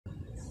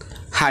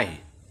Hi,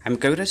 I'm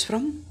Kaviraj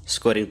from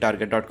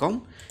scoringtarget.com.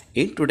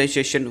 In today's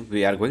session,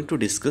 we are going to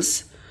discuss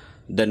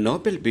the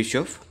Nobel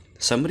Bishop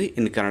Summary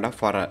in Kannada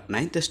for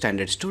 9th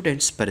standard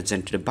students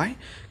presented by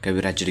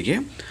Kaviraj Jidage.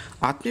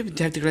 ಆತ್ಮೀಯ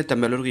ವಿದ್ಯಾರ್ಥಿಗಳೇ,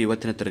 ತಮ್ಮೆಲ್ಲರಿಗೂ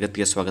ಇವತ್ತಿನ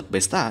ತರಗತಿಗೆ ಸ್ವಾಗತ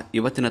ಬಯಸ್ತಾ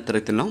ಇವತ್ತಿನ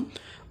ತರಗತಿ ನಾವು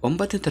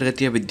 9ನೇ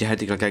ತರಗತಿಯ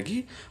ವಿದ್ಯಾರ್ಥಿಗಳಿಗಾಗಿ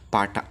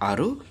ಪಾಠ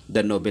 6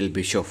 ದ ನೋಬೆಲ್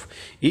ಬಿಷಪ್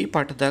ಈ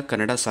ಪಾಠದ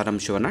ಕನ್ನಡ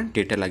ಸಾರಾಂಶವನ್ನು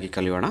ಡೀಟೇಲ್ ಆಗಿ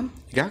ಕಲಿಯೋಣ.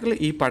 ಈಗಾಗಲೇ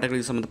ಈ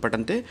ಪಾಠಗಳಿಗೆ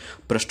ಸಂಬಂಧಪಟ್ಟಂತೆ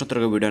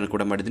ಪ್ರಶ್ನೋತ್ತರ ವಿಡಿಯೋನ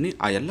ಕೂಡ ಮಾಡಿದ್ದೀನಿ.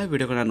 ಆ ಎಲ್ಲ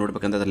ವಿಡಿಯೋಗಳನ್ನ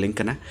ನೋಡಬೇಕಂದ್ರೆ ಅದರ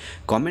ಲಿಂಕನ್ನು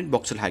ಕಾಮೆಂಟ್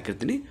ಬಾಕ್ಸಲ್ಲಿ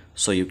ಹಾಕಿರ್ತೀನಿ.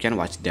 So you can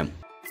watch them.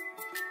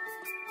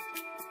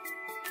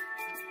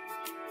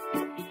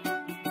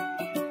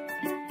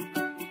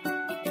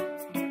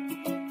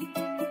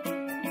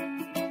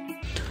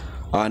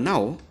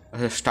 Now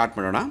start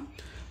ಮಾಡೋಣ.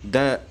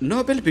 The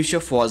Nobel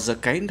Bishop was a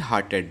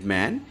kind-hearted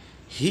man.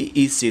 He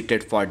is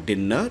seated for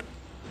dinner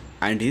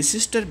and his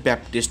sister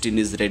Baptistine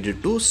is ready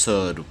to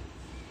serve.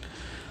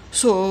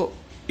 So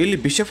ಇಲ್ಲಿ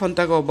ಬಿಷಪ್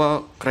ಅಂತಾಗ ಒಬ್ಬ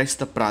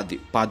ಕ್ರೈಸ್ತ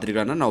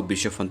ಪಾದ್ರಿಗಳನ್ನ ನಾವು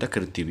ಬಿಷಪ್ ಅಂತ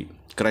ಕರಿತೀವಿ,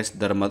 ಕ್ರೈಸ್ತ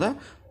ಧರ್ಮದ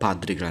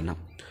ಪಾದ್ರಿಗಳನ್ನ.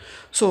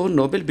 ಸೊ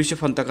ನೋಬೆಲ್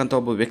ಬಿಷಪ್ ಅಂತಕ್ಕಂಥ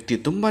ಒಬ್ಬ ವ್ಯಕ್ತಿ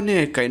ತುಂಬಾ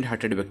ಕೈಂಡ್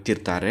ಹಾರ್ಟೆಡ್ ವ್ಯಕ್ತಿ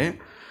ಇರ್ತಾರೆ.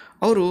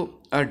 ಅವರು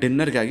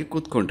ಡಿನ್ನರ್ಗಾಗಿ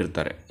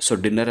ಕೂತ್ಕೊಂಡಿರ್ತಾರೆ. ಸೊ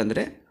ಡಿನ್ನರ್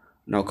ಅಂದರೆ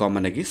ನಾವು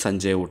ಕಾಮನ್ನಾಗಿ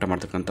ಸಂಜೆ ಊಟ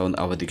ಮಾಡ್ತಕ್ಕಂಥ ಒಂದು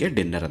ಅವಧಿಗೆ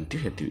ಡಿನ್ನರ್ ಅಂತ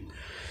ಹೇಳ್ತೀವಿ.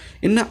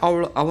 ಇನ್ನು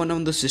ಅವನ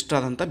ಒಂದು ಸಿಸ್ಟರ್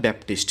ಆದಂಥ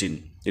ಬ್ಯಾಪ್ಟಿಸ್ಟಿನ್,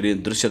 ಇಲ್ಲಿ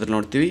ದೃಶ್ಯದಲ್ಲಿ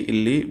ನೋಡ್ತೀವಿ.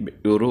 ಇಲ್ಲಿ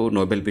ಇವರು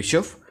ನೋಬೆಲ್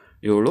ಬಿಷಪ್,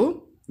 ಇವಳು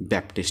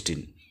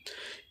ಬ್ಯಾಪ್ಟಿಸ್ಟಿನ್.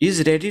 ಈಸ್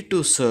ರೆಡಿ ಟು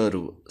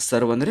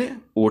ಸರ್ವ್ ಅಂದರೆ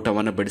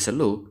ಊಟವನ್ನು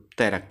ಬಡಿಸಲು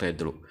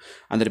ತಯಾರಾಗ್ತಾಯಿದ್ರು.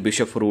 ಅಂದರೆ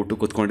ಬಿಷಪ್ ಅವರು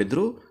ಊಟಕ್ಕೆ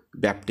ಕೂತ್ಕೊಂಡಿದ್ರು,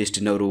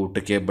 ಬ್ಯಾಪ್ಟಿಸ್ಟಿನ್ ಅವರು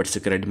ಊಟಕ್ಕೆ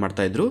ಬಡಿಸೋಕ್ಕೆ ರೆಡಿ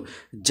ಮಾಡ್ತಾಯಿದ್ರು.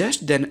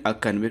 Just then a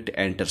convict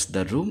enters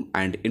the room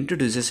and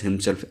introduces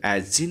himself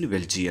as gene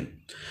ವೆಲ್ಜಿಯನ್.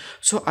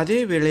 So ಅದೇ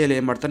ವೇಳೆಯಲ್ಲಿ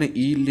ಏನು ಮಾಡ್ತಾನೆ,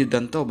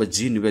 ಇಲ್ಲಿದ್ದಂಥ ಒಬ್ಬ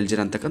ಜೀನ್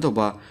ವೆಲ್ಜಿಯನ್ ಅಂತಕ್ಕಂಥ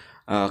ಒಬ್ಬ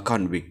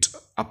ಕಾನ್ವಿಕ್ಟ್,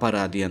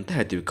 ಅಪರಾಧಿ ಅಂತ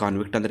ಹೇಳ್ತೀವಿ.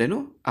 ಕಾನ್ವಿಕ್ಟ್ ಅಂದ್ರೇನು?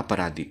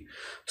 ಅಪರಾಧಿ.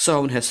 ಸೊ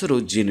ಅವನ ಹೆಸರು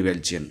ಜೀನ್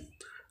ವೆಲ್ಜಿಯನ್.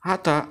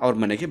 ಆತ ಅವ್ರ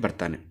ಮನೆಗೆ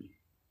ಬರ್ತಾನೆ.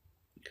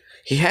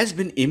 He has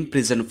been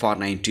imprison for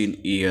 19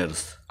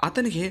 years.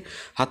 ಆತನಿಗೆ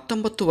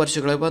 19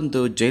 ವರ್ಷಗಳ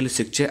ಒಂದು ಜೈಲು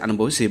ಶಿಕ್ಷೆ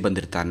ಅನುಭವಿಸಿ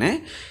ಬಂದಿರ್ತಾನೆ.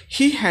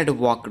 He had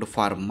walked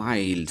for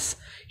miles.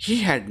 He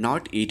had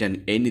not eaten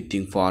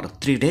anything for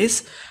 3 days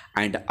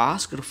and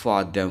asked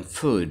for them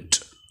food.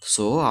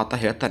 So ಆತ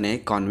ಹೇಳ್ತಾನೆ,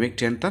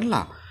 ಕಾನ್ವಿಕ್ಟ್ ಅಂತಲ್ಲ,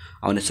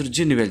 ಅವನ ಹೆಸರು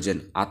ಜೀನ್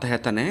ವೆಲ್ಜಿಯನ್. ಆತ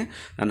ಹೇಳ್ತಾನೆ,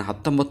 ನಾನು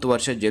 19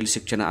 ವರ್ಷ ಜೈಲು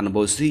ಶಿಕ್ಷೆನ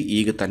ಅನುಭವಿಸಿ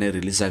ಈಗ ತಾನೇ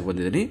ರಿಲೀಸ್ ಆಗಿ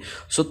ಬಂದಿದ್ದೀನಿ.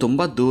 ಸೊ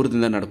ತುಂಬ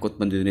ದೂರದಿಂದ ನಡ್ಕೊತ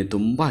ಬಂದಿದ್ದೀನಿ,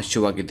 ತುಂಬ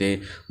ಹಸಿವಾಗಿದೆ,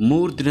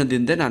 3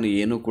 ದಿನದಿಂದ ನಾನು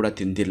ಏನೂ ಕೂಡ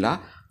ತಿಂದಿಲ್ಲ,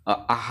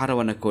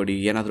 ಆಹಾರವನ್ನು ಕೊಡಿ,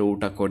 ಏನಾದರೂ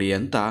ಊಟ ಕೊಡಿ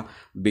ಅಂತ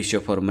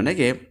ಬಿಷಪ್ ಅವ್ರ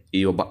ಮನೆಗೆ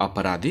ಈ ಒಬ್ಬ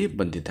ಅಪರಾಧಿ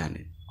ಬಂದಿದ್ದಾನೆ.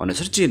 ಅವನ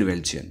ಹೆಸರು gene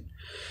ವೆಲ್ಜಿಯನ್.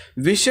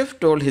 Bishop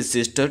told his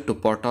sister to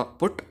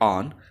put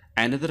on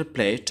another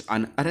plate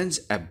and arrange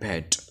A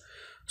bed.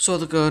 So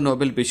ಅದಕ್ಕೆ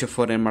ನೋಬೆಲ್ ಬಿಷಪ್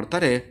ಅವ್ರು ಏನು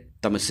ಮಾಡ್ತಾರೆ,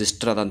 ತಮ್ಮ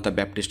ಸಿಸ್ಟರ್ ಆದಂಥ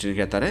ಬ್ಯಾಪ್ಟಿಸ್ಟಿನ್ಗೆ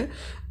ಹೇಳ್ತಾರೆ,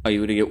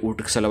 ಇವರಿಗೆ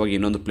ಊಟಕ್ಕೆ ಸಲುವಾಗಿ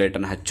ಇನ್ನೊಂದು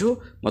ಪ್ಲೇಟನ್ನು ಹಚ್ಚು,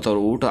 ಮತ್ತು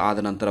ಅವರು ಊಟ ಆದ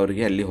ನಂತರ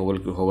ಅವರಿಗೆ ಅಲ್ಲಿ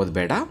ಹೋಗೋದು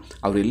ಬೇಡ,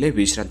 ಅವರು ಇಲ್ಲೇ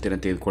ವಿಶ್ರಾಂತಿಯನ್ನು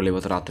ತೆಗೆದುಕೊಳ್ಳಿ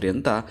ಇವತ್ತು ರಾತ್ರಿ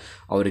ಅಂತ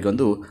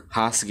ಅವರಿಗೊಂದು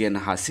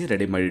ಹಾಸಿಗೆಯನ್ನು ಹಾಸಿ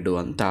ರೆಡಿ ಮಾಡಿಡು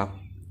ಅಂತ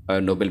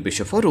ನೋಬೆಲ್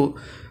ಬಿಷಪ್ ಅವರು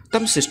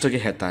ತಮ್ಮ ಸಿಸ್ಟರ್ಗೆ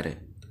ಹೇಳ್ತಾರೆ.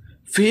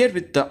 ಫಿಯರ್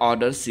ವಿತ್ ದ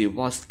ಆರ್ಡರ್ಸ್ ಈ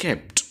ವಾಸ್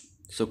ಕೆಪ್ಟ್.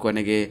 ಸೊ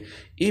ಕೊನೆಗೆ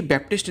ಈ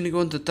ಬ್ಯಾಪ್ಟಿಸ್ಟಿನಿಗೆ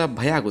ಒಂದು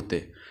ಭಯ ಆಗುತ್ತೆ.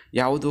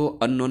 ಯಾವುದೋ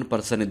ಅನ್ನೋನ್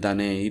ಪರ್ಸನ್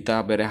ಇದ್ದಾನೆ, ಈತ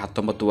ಬೇರೆ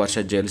 19 ವರ್ಷ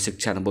ಜೈಲು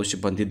ಶಿಕ್ಷೆ ಅನುಭವಿಸಿ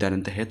ಬಂದಿದ್ದಾನೆ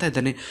ಅಂತ ಹೇಳ್ತಾ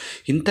ಇದ್ದಾನೆ.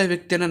 ಇಂಥ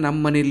ವ್ಯಕ್ತಿಯನ್ನು ನಮ್ಮ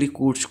ಮನೆಯಲ್ಲಿ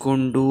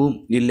ಕೂಡ್ಸ್ಕೊಂಡು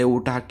ಇಲ್ಲೇ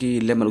ಊಟ ಹಾಕಿ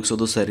ಇಲ್ಲೇ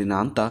ಮಲಗಿಸೋದು ಸರಿನಾ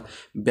ಅಂತ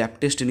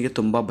ಬ್ಯಾಪ್ಟಿಸ್ಟಿನಿಗೆ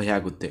ತುಂಬ ಭಯ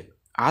ಆಗುತ್ತೆ.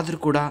 ಆದರೂ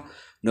ಕೂಡ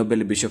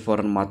ನೋಬೆಲ್ ಬಿಷಪ್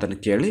ಅವರನ್ನ ಮಾತನ್ನು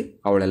ಕೇಳಿ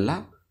ಅವಳೆಲ್ಲ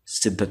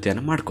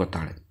ಸಿದ್ಧತೆಯನ್ನು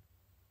ಮಾಡ್ಕೋತಾಳೆ.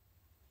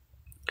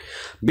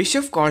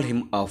 Bishop called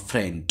him a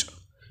friend.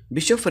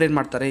 Bishop ಏನು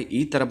ಮಾಡ್ತಾರೆ,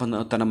 ಈ ಥರ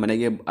ತನ್ನ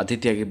ಮನೆಗೆ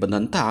ಅತಿಥಿಯಾಗಿ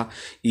ಬಂದಂಥ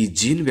ಈ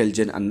ಜೀನ್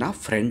ವೆಲ್ಜಿಯನ್ ಅನ್ನ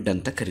ಫ್ರೆಂಡ್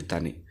ಅಂತ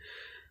ಕರೀತಾನೆ.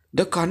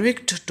 The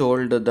ಕಾನ್ವಿಕ್ಟ್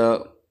told the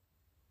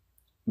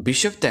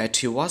bishop that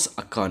he was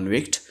a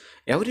ಕಾನ್ವಿಕ್ಟ್.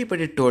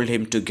 Everybody told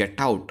him to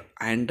get out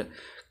and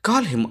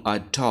call him a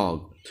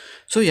dog.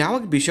 So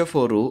ಯಾವಾಗ ಬಿಷಪ್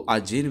ಅವರು ಆ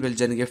ಜೀನ್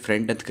ವೆಲ್ಜಿಯನ್ಗೆ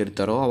ಫ್ರೆಂಡ್ ಅಂತ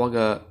ಕರೀತಾರೋ ಆವಾಗ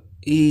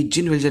ಈ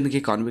ಜೀನ್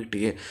ವೆಲ್ಜಿಯನ್ಗೆ,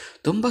 ಕಾನ್ವಿಕ್ಟ್ಗೆ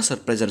ತುಂಬ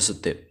ಸರ್ಪ್ರೈಸ್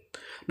ಅನಿಸುತ್ತೆ.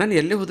 ನಾನು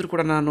ಎಲ್ಲೇ ಹೋದರೂ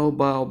ಕೂಡ ನಾನು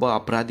ಒಬ್ಬ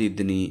ಅಪರಾಧಿ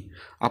ಇದ್ದೀನಿ,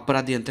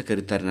 ಅಪರಾಧಿ ಅಂತ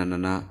ಕರೀತಾರೆ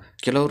ನನ್ನನ್ನು.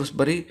 ಕೆಲವರು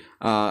ಬರೀ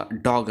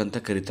ಡಾಗ್ ಅಂತ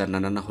ಕರೀತಾರೆ,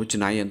 ನನ್ನನ್ನು ಹುಚ್ಚು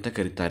ನಾಯಿ ಅಂತ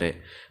ಕರೀತಾರೆ.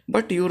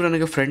 ಬಟ್ ಇವರು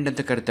ನನಗೆ ಫ್ರೆಂಡ್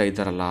ಅಂತ ಕರಿತಾ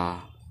ಇದ್ದಾರಲ್ಲ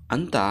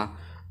ಅಂತ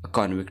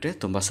ಕಾನ್ವಿಕ್ಟ್ಗೆ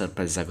ತುಂಬ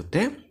ಸರ್ಪ್ರೈಸ್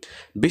ಆಗುತ್ತೆ.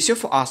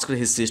 Bishop asked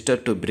his sister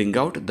to bring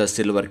out the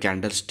silver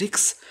candle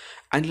sticks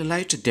and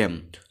light them.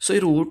 So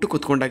ಇವರು ಊಟ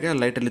ಕೂತ್ಕೊಂಡಾಗ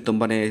ಲೈಟಲ್ಲಿ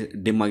ತುಂಬಾ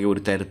ಡಿಮ್ ಆಗಿ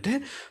ಉರಿತಾ ಇರುತ್ತೆ.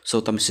 ಸೊ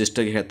ತಮ್ಮ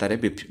ಸಿಸ್ಟರ್ಗೆ ಹೇಳ್ತಾರೆ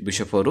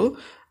ಬಿಷಪ್ ಅವರು,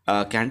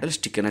 ಕ್ಯಾಂಡಲ್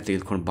ಸ್ಟಿಕ್ಕನ್ನು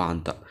ತೆಗೆದುಕೊಂಡು ಬಾ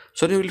ಅಂತ.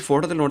 ಸೊ ನೀವು ಇಲ್ಲಿ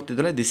ಫೋಟೋದಲ್ಲಿ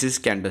ನೋಡ್ತಿದ್ದಲ್ಲ, ದಿಸ್ ಈಸ್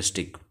ಕ್ಯಾಂಡಲ್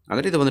ಸ್ಟಿಕ್.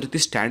 ಅಂದರೆ ಇದು ಒಂದು ರೀತಿ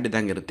ಸ್ಟ್ಯಾಂಡ್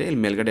ಇದ್ದಂಗೆ ಇರುತ್ತೆ.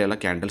 ಇಲ್ಲಿ ಮೇಲ್ಗಡೆ ಎಲ್ಲ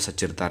ಕ್ಯಾಂಡಲ್ಸ್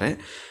ಹಚ್ಚಿರ್ತಾರೆ.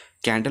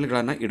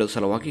 ಕ್ಯಾಂಡಲ್ಗಳನ್ನು ಇಡೋ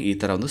ಸಲುವಾಗಿ ಈ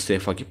ಥರ ಒಂದು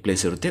ಸೇಫಾಗಿ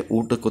ಪ್ಲೇಸ್ ಇರುತ್ತೆ.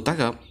 ಊಟಕ್ಕೆ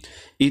ಕೂತಾಗ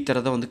ಈ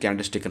ಥರದ ಒಂದು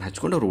ಕ್ಯಾಂಡಲ್ ಸ್ಟಿಕ್ಕನ್ನು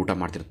ಹಚ್ಕೊಂಡು ಅವರು ಊಟ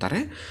ಮಾಡ್ತಿರ್ತಾರೆ.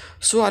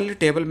 ಸೊ ಅಲ್ಲಿ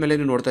ಟೇಬಲ್ ಮೇಲೆ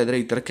ನೀವು ನೋಡ್ತಾ ಇದ್ದರೆ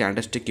ಈ ಥರ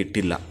ಕ್ಯಾಂಡಲ್ ಸ್ಟಿಕ್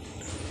ಇಟ್ಟಿಲ್ಲ.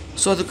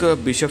 ಸೊ ಅದಕ್ಕೆ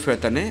ಬಿಷಪ್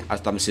ಹೇಳ್ತಾನೆ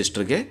ತಮ್ಮ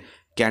ಸಿಸ್ಟರ್ಗೆ,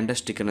 ಕ್ಯಾಂಡಲ್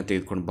ಸ್ಟಿಕ್ಕನ್ನು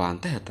ತೆಗೆದುಕೊಂಡು ಬಾ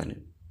ಅಂತ ಹೇಳ್ತಾನೆ.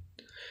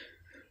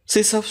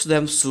 She serves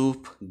them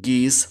soup,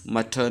 geese,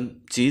 mutton,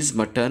 cheese,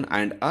 mutton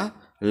and a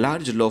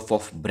large loaf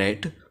of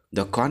bread.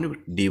 The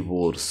convict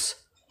devours.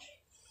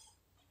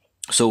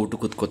 So ಊಟ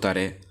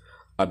ಕೂತ್ಕೋತಾರೆ.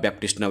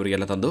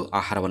 ಬ್ಯಾಪ್ಟಿಸ್ಟ್ನವರಿಗೆಲ್ಲ ತಂದು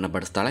ಆಹಾರವನ್ನು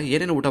ಬಡಿಸ್ತಾಳೆ.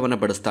 ಏನೇನು ಊಟವನ್ನು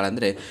ಬಡಿಸ್ತಾಳೆ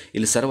ಅಂದರೆ,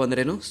 ಇಲ್ಲಿ ಸರ್ವ್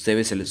ಅಂದ್ರೇನು,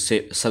 ಸೇವೆ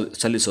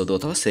ಸಲ್ಲಿಸೋದು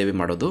ಅಥವಾ ಸೇವೆ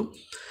ಮಾಡೋದು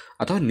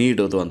ಅಥವಾ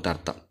ನೀಡೋದು ಅಂತ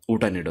ಅರ್ಥ,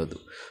 ಊಟ ನೀಡೋದು.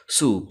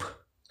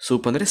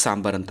 ಸೂಪ್ ಅಂದರೆ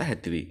ಸಾಂಬಾರು ಅಂತ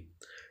ಹೇಳ್ತೀವಿ.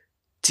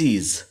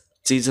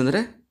 ಚೀಸ್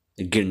ಅಂದರೆ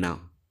ಗಿಣ್ಣ,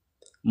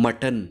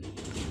 mutton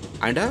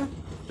and a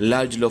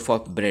large ಲೋಫ್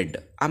of bread,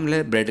 ಆಮೇಲೆ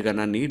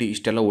ಬ್ರೆಡ್ಗಳನ್ನು ನೀಡಿ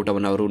ಇಷ್ಟೆಲ್ಲ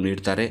ಊಟವನ್ನು ಅವರು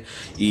ನೀಡ್ತಾರೆ.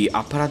 ಈ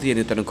ಅಪರಾಧಿ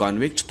ಏನಿರ್ತಾನೆ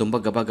ಕಾನ್ವಿಕ್ಟ್ ತುಂಬ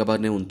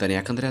ಗಬನೇ ಉಂತಾನೆ,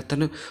 ಯಾಕಂದರೆ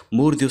ಆತನು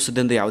 3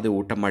 ದಿವಸದಿಂದ ಯಾವುದೇ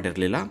ಊಟ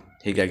ಮಾಡಿರಲಿಲ್ಲ.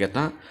 ಹೀಗಾಗಿ ಆತ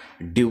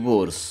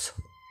ಡಿವೋರ್ಸ್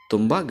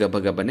ತುಂಬ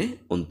ಗಬನೇ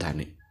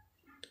ಉಂತಾನೆ.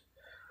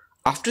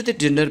 After the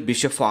dinner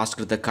bishop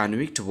asked the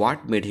ಕಾನ್ವಿಕ್ಟ್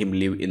what made him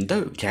live in the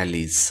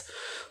ಗ್ಯಾಲೀಸ್.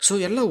 So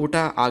ಎಲ್ಲ ಊಟ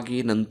ಆಗಿ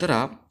ನಂತರ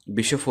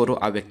ಬಿಷಪ್ ಅವರು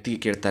ಆ ವ್ಯಕ್ತಿಗೆ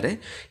ಕೇಳ್ತಾರೆ,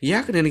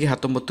 ಯಾಕೆ ನಿನಗೆ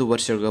 19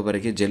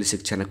 ವರ್ಷಗಳವರೆಗೆ ಜೈಲು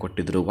ಶಿಕ್ಷೆಯನ್ನು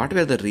ಕೊಟ್ಟಿದ್ದರು, ವಾಟ್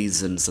ವೇರ್ ದ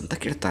ರೀಸನ್ಸ್ ಅಂತ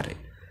ಕೇಳ್ತಾರೆ.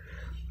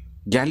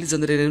 ಗ್ಯಾಲೀಸ್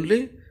ಅಂದರೆ ಏನಲ್ಲಿ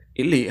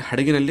ಇಲ್ಲಿ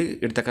ಹಡಗಿನಲ್ಲಿ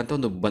ಇರ್ತಕ್ಕಂಥ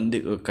ಒಂದು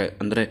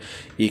ಅಂದರೆ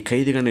ಈ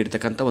ಕೈದಿಗಳನ್ನ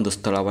ಇರ್ತಕ್ಕಂಥ ಒಂದು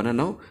ಸ್ಥಳವನ್ನು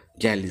ನಾವು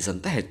ಗ್ಯಾಲೀಸ್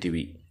ಅಂತ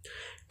ಹೇಳ್ತೀವಿ.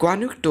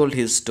 ಕಾನ್ವಿಕ್ಟ್ told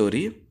his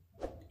story.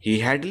 He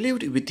had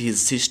lived with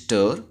his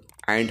sister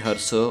and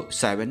her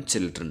 7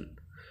 children.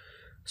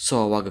 So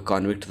ಅವಾಗ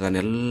ಕಾನ್ವಿಕ್ಟ್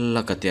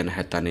ತನ್ನೆಲ್ಲ ಕಥೆಯನ್ನು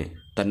ಹೇಳ್ತಾನೆ.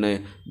 ತನ್ನ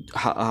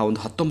ಒಂದು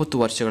 19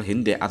 ವರ್ಷಗಳ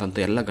ಹಿಂದೆ ಆದಂಥ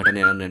ಎಲ್ಲ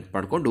ಘಟನೆಯನ್ನು ನೆನಪು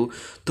ಮಾಡಿಕೊಂಡು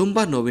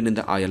ತುಂಬ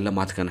ನೋವಿನಿಂದ ಆ ಎಲ್ಲ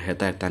ಮಾತುಗಳನ್ನು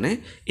ಹೇಳ್ತಾ ಇರ್ತಾನೆ.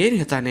 ಏನು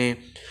ಹೇಳ್ತಾನೆ?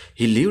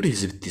 ಹಿ lived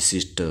his with the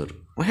sister.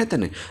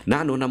 ಹೇಳ್ತಾನೆ,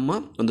 ನಾನು ನಮ್ಮ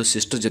ಒಂದು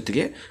ಸಿಸ್ಟರ್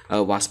ಜೊತೆಗೆ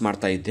ವಾಸ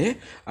ಮಾಡ್ತಾ ಇದ್ದೆ.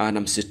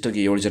 ನಮ್ಮ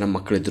ಸಿಸ್ಟರ್ಗೆ 7 ಜನ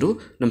ಮಕ್ಕಳಿದ್ರು.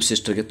 ನಮ್ಮ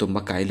ಸಿಸ್ಟರ್ಗೆ ತುಂಬ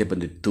ಕಾಯಿಲೆ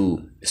ಬಂದಿತ್ತು.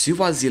 She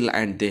was ill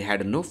and they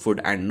had no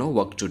food and no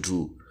work to do.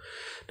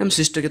 ನಮ್ಮ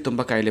ಸಿಸ್ಟರ್ಗೆ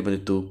ತುಂಬ ಕಾಯಿಲೆ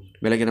ಬಂದಿತ್ತು.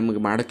 ಬೆಳಗ್ಗೆ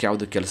ನಮಗೆ ಮಾಡೋಕ್ಕೆ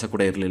ಯಾವುದೇ ಕೆಲಸ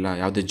ಕೂಡ ಇರಲಿಲ್ಲ,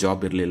 ಯಾವುದೇ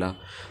ಜಾಬ್ ಇರಲಿಲ್ಲ.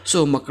 ಸೊ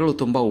ಮಕ್ಕಳು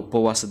ತುಂಬ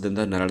ಉಪವಾಸದಿಂದ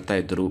ನರಳ್ತಾ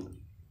ಇದ್ದರು.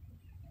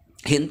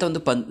 ಇಂಥ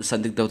ಒಂದು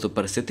ಸಂದಿಗ್ಧ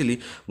ಪರಿಸ್ಥಿತಿಯಲ್ಲಿ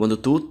ಒಂದು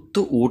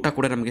ತುತ್ತು ಊಟ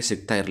ಕೂಡ ನಮಗೆ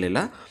ಸಿಗ್ತಾ ಇರಲಿಲ್ಲ.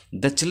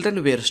 The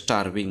children wear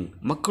starving.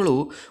 ಮಕ್ಕಳು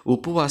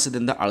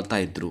ಉಪವಾಸದಿಂದ ಅಳ್ತಾ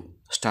ಇದ್ದರು.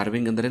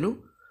 ಸ್ಟಾರ್ವಿಂಗ್ ಅಂದ್ರೇನು?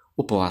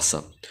 ಉಪವಾಸ.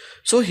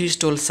 So he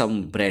stole some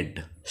bread.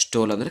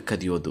 Stole ಅಂದರೆ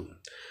ಕದಿಯೋದು.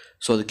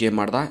 ಸೊ ಅದಕ್ಕೆ ಏನು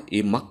ಮಾಡ್ದ, ಈ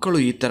ಮಕ್ಕಳು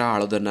ಈ ಥರ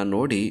ಅಳೋದನ್ನು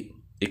ನೋಡಿ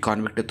ಈ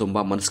ಕಾನ್ವಿಕ್ಟ್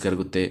ತುಂಬ ಮನಸ್ಸು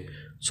ಕರಗುತ್ತೆ.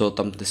 ಸೊ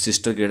ತಮ್ಮ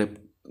ಸಿಸ್ಟರ್ಗೆ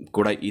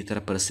ಕೂಡ ಈ ಥರ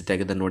ಪರಿಸ್ಥಿತಿ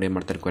ಆಗಿದ್ದನ್ನು ನೋಡಿ ಏನು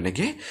ಮಾಡ್ತಾನೆ,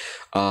 ಕೊನೆಗೆ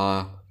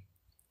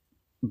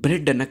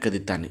ಬ್ರೆಡ್ಡನ್ನು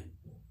ಕದಿತಾನೆ.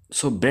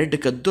 ಸೊ ಬ್ರೆಡ್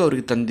ಕದ್ದು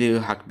ಅವ್ರಿಗೆ ತಂದು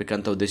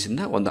ಹಾಕಬೇಕಂತ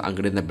ಉದ್ದೇಶದಿಂದ ಒಂದು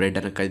ಅಂಗಡಿಯಿಂದ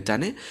ಬ್ರೆಡ್ಡನ್ನು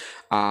ಕದಿತಾನೆ.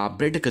 ಆ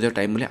ಬ್ರೆಡ್ ಕದಿಯೋ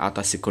ಟೈಮಲ್ಲಿ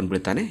ಆತ ಸಿಕ್ಕೊಂಡು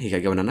ಬೀಳ್ತಾನೆ.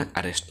 ಹೀಗಾಗಿ ಅವನನ್ನು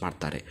ಅರೆಸ್ಟ್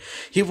ಮಾಡ್ತಾರೆ.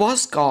 ಹಿ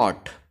ವಾಸ್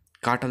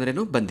ಕಾಟ್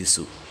ಅಂದ್ರೇನು?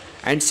 ಬಂಧಿಸು.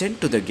 And sent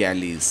to the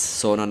ಗ್ಯಾಲೀಸ್.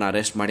 So ಅವನನ್ನು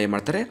ಅರೆಸ್ಟ್ ಮಾಡಿ ಏನು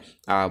ಮಾಡ್ತಾರೆ,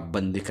 ಆ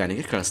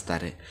ಬಂದಿಖಾನೆಗೆ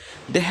ಕಳಿಸ್ತಾರೆ.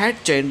 They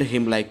had ಚೈನ್ಡ್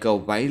him like a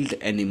wild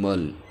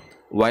animal.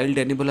 Wild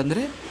animal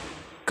ಅಂದರೆ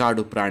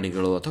ಕಾಡು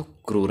ಪ್ರಾಣಿಗಳು ಅಥವಾ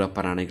ಕ್ರೂರ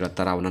ಪ್ರಾಣಿಗಳ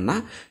ಥರ ಅವನನ್ನು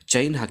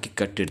ಚೈನ್ ಹಾಕಿ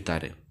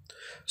ಕಟ್ಟಿಡ್ತಾರೆ.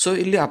 ಸೊ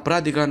ಇಲ್ಲಿ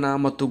ಅಪರಾಧಿಗಳನ್ನ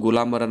ಮತ್ತು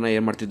ಗುಲಾಮರನ್ನು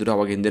ಏನು ಮಾಡ್ತಿದ್ರು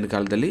ಅವಾಗ ಹಿಂದಿನ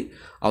ಕಾಲದಲ್ಲಿ,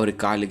 ಅವ್ರಿಗೆ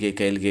ಕಾಲಿಗೆ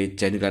ಕೈಲಿಗೆ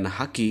ಚೈನ್ಗಳನ್ನು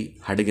ಹಾಕಿ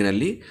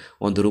ಹಡಗಿನಲ್ಲಿ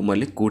ಒಂದು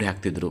ರೂಮಲ್ಲಿ ಕೂಡಿ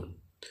ಹಾಕ್ತಿದ್ರು.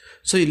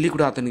 ಸೊ ಇಲ್ಲಿ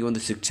ಕೂಡ ಆತನಿಗೆ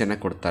ಒಂದು ಶಿಕ್ಷೆಯನ್ನು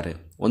ಕೊಡ್ತಾರೆ.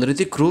 ಒಂದು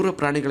ರೀತಿ ಕ್ರೂರ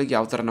ಪ್ರಾಣಿಗಳಿಗೆ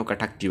ಯಾವ ಥರ ನಾವು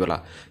ಕಟ್ಟಾಕ್ತೀವಲ್ಲ,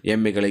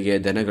 ಎಮ್ಮೆಗಳಿಗೆ,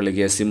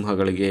 ದನಗಳಿಗೆ,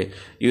 ಸಿಂಹಗಳಿಗೆ,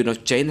 ಇವು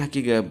ನಾವು ಚೈನ್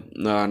ಹಾಕಿ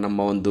ನಮ್ಮ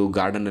ಒಂದು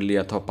ಗಾರ್ಡನಲ್ಲಿ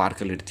ಅಥವಾ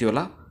ಪಾರ್ಕಲ್ಲಿ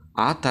ಇಡ್ತೀವಲ್ಲ,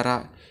 ಆ ಥರ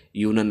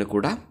ಇವನನ್ನು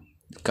ಕೂಡ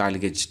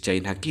ಕಾಲಿಗೆ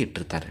ಚೈನ್ ಹಾಕಿ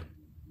ಇಟ್ಟಿರ್ತಾರೆ.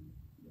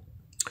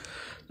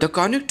 The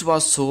convict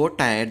was so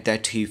tired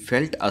that he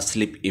felt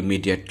asleep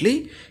immediately.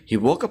 He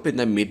woke up in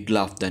the middle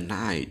of the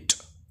night.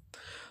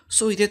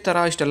 So ಇದೇ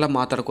ಥರ ಇಷ್ಟೆಲ್ಲ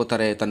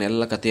ಮಾತಾಡ್ಕೋತಾರೆ.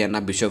 ತನ್ನೆಲ್ಲ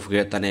ಕಥೆಯನ್ನು ಬಿಷಪ್ಗೆ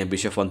ಹೇಳ್ತಾನೆ.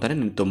 ಬಿಷಪ್ ಅಂತಾನೆ,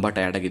 ನೀನು ತುಂಬ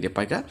ಟಯರ್ಡ್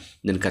ಆಗಿದೆಯಪ್ಪ, ಈಗ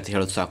ನಿನ್ನ ಕಥೆ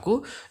ಹೇಳೋದು ಸಾಕು,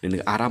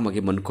 ನಿನಗೆ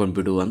ಆರಾಮಾಗಿ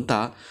ಮನ್ಕೊಂಡ್ಬಿಡು ಅಂತ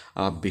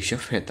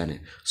ಬಿಷಪ್ ಹೇಳ್ತಾನೆ.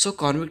 ಸೊ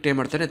ಕಾನ್ವಿಕ್ಟ್ ಏನು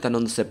ಮಾಡ್ತಾನೆ,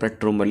 ತನ್ನೊಂದು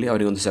ಸೆಪ್ರೇಟ್ ರೂಮಲ್ಲಿ,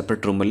 ಅವನಿಗೊಂದು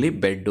ಸೆಪ್ರೇಟ್ ರೂಮಲ್ಲಿ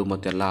ಬೆಡ್ಡು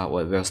ಮತ್ತೆಲ್ಲ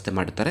ವ್ಯವಸ್ಥೆ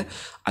ಮಾಡಿರ್ತಾರೆ.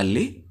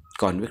 ಅಲ್ಲಿ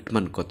ಕಾನ್ವಿಕ್ಟ್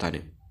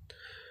ಮನ್ಕೋತಾನೆ.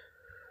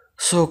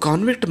 ಸೊ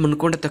ಕಾನ್ವಿಕ್ಟ್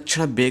ಮನ್ಕೊಂಡ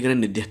ತಕ್ಷಣ ಬೇಗನೆ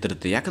ನಿದ್ದೆ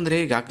ಹತ್ತಿರುತ್ತೆ. ಯಾಕಂದರೆ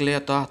ಈಗಾಗಲೇ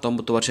ಆತ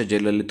 19 ವರ್ಷ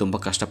ಜೈಲಲ್ಲಿ ತುಂಬ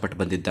ಕಷ್ಟಪಟ್ಟು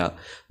ಬಂದಿದ್ದ.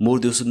 3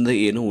 ದಿವಸದಿಂದ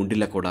ಏನೂ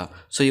ಉಂಡಿಲ್ಲ ಕೂಡ.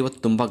 ಸೊ ಇವತ್ತು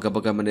ತುಂಬ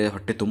ಗಬಗಬನೆ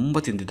ಹೊಟ್ಟೆ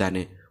ತುಂಬ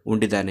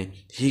ಉಂಡಿದ್ದಾನೆ.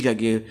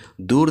 ಹೀಗಾಗಿ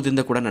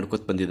ದೂರದಿಂದ ಕೂಡ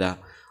ನಡ್ಕೊತ ಬಂದಿದ್ದ.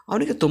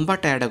 ಅವನಿಗೆ ತುಂಬ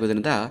ಟಯರ್ಡ್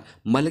ಆಗೋದ್ರಿಂದ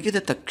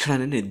ಮಲಗಿದ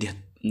ತಕ್ಷಣವೇ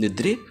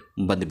ನಿದ್ರೆ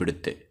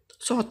ಬಂದುಬಿಡುತ್ತೆ.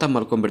 ಸೊ ಆತ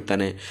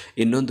ಮಲ್ಕೊಂಡ್ಬಿಡ್ತಾನೆ.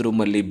 ಇನ್ನೊಂದು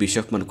ರೂಮಲ್ಲಿ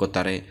ಬಿಷಪ್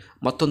ಮಲ್ಕೋತಾರೆ,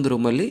 ಮತ್ತೊಂದು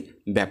ರೂಮಲ್ಲಿ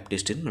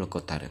ಬ್ಯಾಪ್ಟಿಸ್ಟಿನ್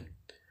ಮಲ್ಕೋತಾರೆ.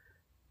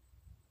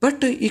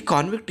 ಬಟ್ ಈ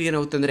ಕಾನ್ವಿಕ್ಟ್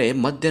ಏನಾಗುತ್ತೆ ಅಂದರೆ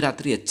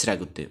ಮಧ್ಯರಾತ್ರಿ ಎಚ್ಚರ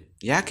ಆಗುತ್ತೆ.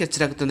 ಯಾಕೆ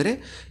ಎಚ್ಚರ ಆಗುತ್ತೆ ಅಂದರೆ,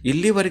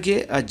 ಇಲ್ಲಿವರೆಗೆ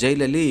ಆ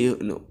ಜೈಲಲ್ಲಿ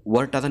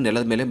ಒರಟಾದ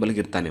ನೆಲದ ಮೇಲೆ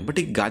ಮಲಗಿರ್ತಾನೆ. ಬಟ್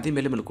ಈಗ ಗಾದಿ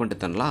ಮೇಲೆ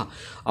ಮಲ್ಕೊಂಡಿರ್ತಾನಲ್ಲ,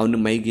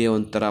 ಅವನ ಮೈಗೆ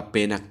ಒಂಥರ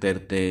ಪೇನ್ ಆಗ್ತಾ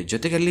ಇರುತ್ತೆ.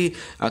 ಜೊತೆಗೆ ಅಲ್ಲಿ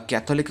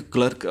ಕ್ಯಾಥೋಲಿಕ್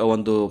ಕ್ಲರ್ಕ್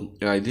ಒಂದು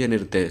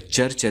ಇದೇನಿರುತ್ತೆ,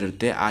 ಚರ್ಚ್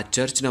ಇರುತ್ತೆ, ಆ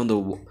ಚರ್ಚ್ನ ಒಂದು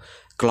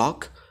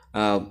ಕ್ಲಾಕ್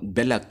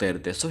ಬೆಲ್ ಆಗ್ತಾ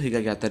ಇರುತ್ತೆ. ಸೊ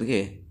ಹೀಗಾಗಿ ಆತನಿಗೆ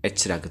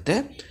ಎಚ್ಚರ ಆಗುತ್ತೆ.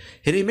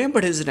 ಹಿ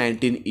ರಿಮೆಂಬರ್ಡ್ ಹಿಸ್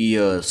 19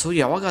 ಇಯರ್ಸ್. ಸೊ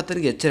ಯಾವಾಗ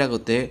ಆತನಿಗೆ ಎಚ್ಚರ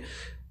ಆಗುತ್ತೆ,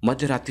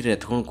 ಮಧ್ಯರಾತ್ರಿ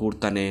ಎತ್ಕೊಂಡು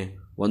ಕೂಡ್ತಾನೆ.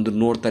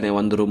 ನೋಡ್ತಾನೆ,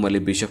 ಒಂದು ರೂಮಲ್ಲಿ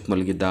ಬಿಷಪ್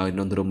ಮಲಗಿದ್ದ,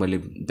 ಇನ್ನೊಂದು ರೂಮಲ್ಲಿ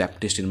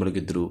ಬ್ಯಾಪ್ಟಿಸ್ಟಿನ್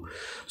ಮಲಗಿದ್ರು.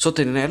 ಸೊ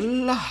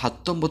ಎಲ್ಲ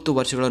 19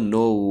 ವರ್ಷಗಳ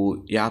ನೋವು,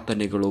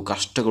 ಯಾತನೆಗಳು,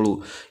 ಕಷ್ಟಗಳು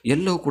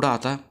ಎಲ್ಲವೂ ಕೂಡ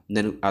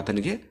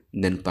ಆತನಿಗೆ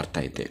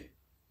ನೆನಪರ್ತಾ ಇದೆ.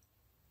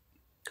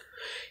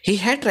 He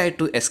had tried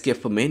to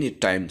escape many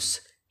times.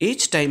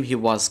 Each time he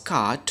was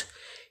caught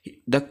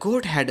the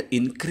court had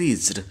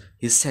increased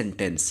his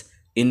sentence.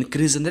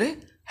 Increase ಅಂದರೆ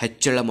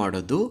ಹೆಚ್ಚಳ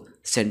ಮಾಡೋದು,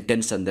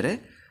 ಸೆಂಟೆನ್ಸ್ ಅಂದರೆ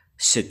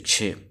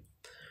ಶಿಕ್ಷೆ.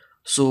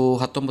 ಸೊ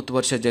 19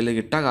 ವರ್ಷ ಜೈಲಿಗೆ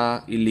ಇಟ್ಟಾಗ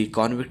ಇಲ್ಲಿ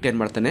ಕಾನ್ವಿಕ್ಟ್ ಏನು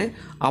ಮಾಡ್ತಾನೆ,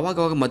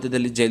 ಆವಾಗವಾಗ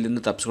ಮಧ್ಯದಲ್ಲಿ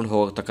ಜೈಲಿಂದ ತಪ್ಪಿಸ್ಕೊಂಡು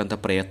ಹೋಗತಕ್ಕಂಥ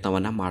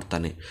ಪ್ರಯತ್ನವನ್ನು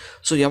ಮಾಡ್ತಾನೆ.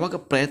 ಸೊ ಯಾವಾಗ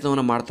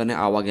ಪ್ರಯತ್ನವನ್ನು ಮಾಡ್ತಾನೆ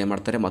ಆವಾಗ ಏನು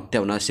ಮಾಡ್ತಾರೆ, ಮತ್ತೆ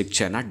ಅವನ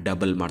ಶಿಕ್ಷೆಯನ್ನು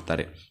ಡಬಲ್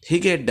ಮಾಡ್ತಾರೆ.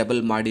 ಹೀಗೆ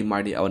ಡಬಲ್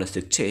ಮಾಡಿ ಅವನ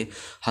ಶಿಕ್ಷೆ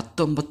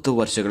 19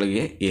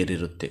 ವರ್ಷಗಳಿಗೆ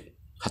ಏರಿರುತ್ತೆ.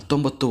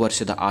 19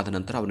 ವರ್ಷದ ಆದ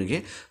ನಂತರ ಅವನಿಗೆ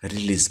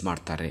ರಿಲೀಸ್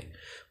ಮಾಡ್ತಾರೆ.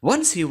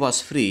 Once he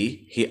was free,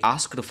 he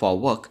asked for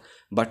work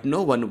but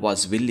no one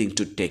was willing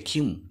to take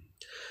him.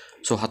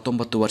 So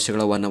 19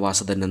 ವರ್ಷಗಳ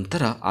ವನವಾಸದ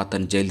ನಂತರ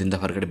ಆತನ ಜೈಲಿನಿಂದ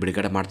ಹೊರಗಡೆ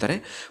ಬಿಡುಗಡೆ ಮಾಡ್ತಾರೆ.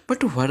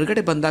 ಬಟ್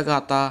ಹೊರಗಡೆ ಬಂದಾಗ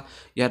ಆತ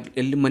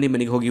ಎಲ್ಲಿ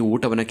ಮನೆಗೆ ಹೋಗಿ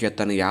ಊಟವನ್ನು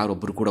ಕೇಳ್ತಾನೆ.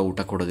 ಯಾರೊಬ್ಬರು ಕೂಡ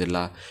ಊಟ ಕೊಡೋದಿಲ್ಲ.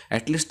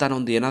 ಅಟ್ಲೀಸ್ಟ್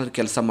ತಾನೊಂದು ಏನಾದರೂ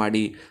ಕೆಲಸ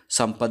ಮಾಡಿ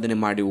ಸಂಪಾದನೆ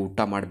ಮಾಡಿ ಊಟ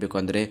ಮಾಡಬೇಕು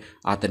ಅಂದರೆ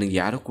ಆತನಿಗೆ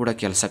ಯಾರೂ ಕೂಡ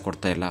ಕೆಲಸ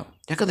ಕೊಡ್ತಾಯಿಲ್ಲ.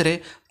 ಯಾಕಂದರೆ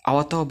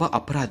ಆತ ಒಬ್ಬ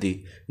ಅಪರಾಧಿ,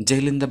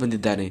 ಜೈಲಿಂದ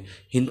ಬಂದಿದ್ದಾನೆ.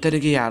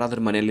 ಇಂಥನಿಗೆ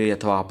ಯಾರಾದರೂ ಮನೆಯಲ್ಲಿ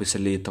ಅಥವಾ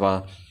ಆಫೀಸಲ್ಲಿ ಅಥವಾ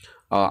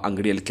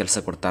ಅಂಗಡಿಯಲ್ಲಿ ಕೆಲಸ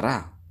ಕೊಡ್ತಾರಾ?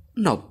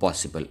 No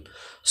possible.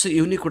 ಸೊ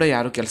ಇವನಿಗೆ ಕೂಡ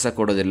ಯಾರೂ ಕೆಲಸ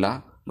ಕೊಡೋದಿಲ್ಲ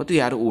ಮತ್ತು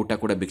ಯಾರು ಊಟ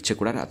ಕೂಡ ಭಿಕ್ಷೆ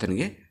ಕೂಡ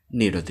ಆತನಿಗೆ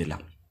ನೀಡೋದಿಲ್ಲ.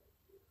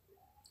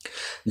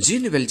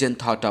 Gene ವೆಲ್ಜನ್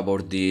thought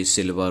about the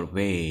silver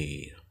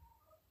wear.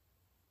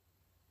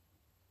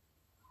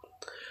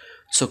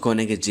 So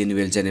ಕೊನೆಗೆ ಜೀನ್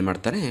ವೆಲ್ಜನ್ ಏನು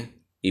ಮಾಡ್ತಾನೆ,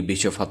 ಈ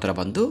ಬಿಷಪ್ ಹತ್ರ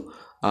ಬಂದು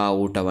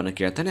ಊಟವನ್ನು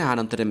ಕೇಳ್ತಾನೆ.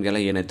 ಆನಂತರ ನಿಮಗೆಲ್ಲ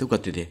ಏನಾಯಿತು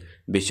ಗೊತ್ತಿದೆ.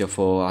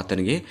 ಬಿಷಫು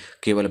ಆತನಿಗೆ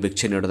ಕೇವಲ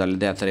ಭಿಕ್ಷೆ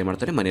ನೀಡೋದಲ್ಲದೆ ಆತ ಏನು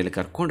ಮಾಡ್ತಾನೆ, ಮನೆಯಲ್ಲಿ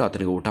ಕರ್ಕೊಂಡು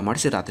ಆತನಿಗೆ ಊಟ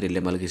ಮಾಡಿಸಿ ರಾತ್ರಿ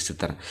ಇಲ್ಲೇ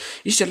ಮಲಗಿಸಿರ್ತಾರೆ.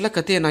 ಇಷ್ಟೆಲ್ಲ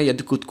ಕಥೆಯನ್ನು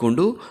ಎದ್ದು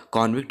ಕೂತ್ಕೊಂಡು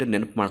ಕಾನ್ವಿಕ್ಟ್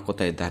ನೆನಪು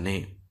ಮಾಡ್ಕೋತಾ ಇದ್ದಾನೆ.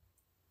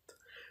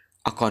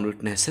 ಆ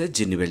ಕಾನ್ವಿಕ್ಟ್ನ ಹೆಸರೇ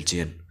gene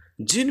ವೆಲ್ಜಿಯನ್.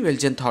 Gene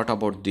ವೆಲ್ಜನ್ thought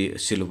about the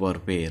silver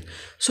wear.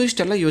 So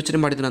ಇಷ್ಟೆಲ್ಲ ಯೋಚನೆ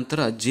ಮಾಡಿದ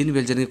ನಂತರ ಜೀನ್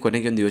ವೆಲ್ಜನ್ಗೆ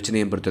ಕೊನೆಗೆ ಒಂದು ಯೋಚನೆ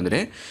ಏನು ಬರುತ್ತೆ ಅಂದರೆ,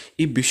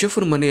 ಈ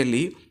ಬಿಷಫ್ನ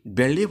ಮನೆಯಲ್ಲಿ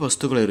ಬೆಳ್ಳಿಯ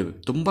ವಸ್ತುಗಳಿರುವೆ,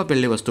 ತುಂಬ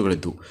ಬೆಳ್ಳಿಯ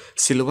ವಸ್ತುಗಳಿದ್ದು.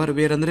 ಸಿಲ್ವರ್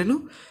ವೇರ್ ಅಂದ್ರೇನು?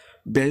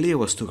 ಬೆಳ್ಳಿಯ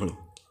ವಸ್ತುಗಳು.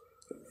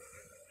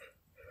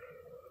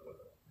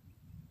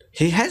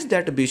 He has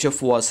that bishop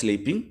was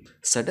sleeping.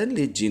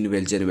 Suddenly Jean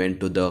Valjean went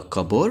to the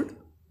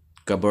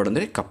cupboard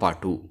ಅಂದರೆ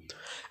ಕಪಾಟು,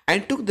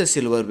 and took the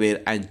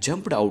silverware and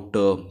jumped out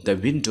the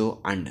window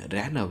and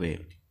ran away.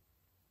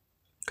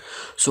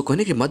 So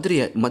ಕೊನೆಗೆ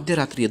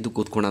ಮಧ್ಯರಾತ್ರಿ ಎದ್ದು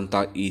ಕೂತ್ಕೊಂಡಂಥ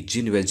ಈ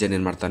ಜೀನ್ ವೆಲ್ಜನ್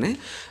ಏನು ಮಾಡ್ತಾನೆ,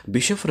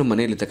 ಬಿಷಫ್ರ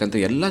ಮನೆಯಲ್ಲಿರ್ತಕ್ಕಂಥ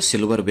ಎಲ್ಲ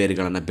ಸಿಲ್ವರ್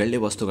ವೇರ್ಗಳನ್ನು, ಬೆಳ್ಳಿ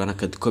ವಸ್ತುಗಳನ್ನು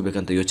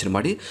ಕದ್ಕೋಬೇಕಂತ ಯೋಚನೆ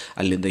ಮಾಡಿ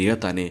ಅಲ್ಲಿಂದ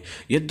ಹೇಳ್ತಾನೆ.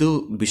 ಎದ್ದು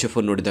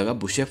ಬಿಷಫನ್ನು ನೋಡಿದಾಗ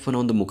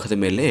ಬಿಷಫ್ನ ಒಂದು ಮುಖದ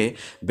ಮೇಲೆ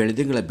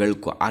ಬೆಳದಿಂಗಳ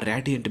ಬೆಳಕು, ಆ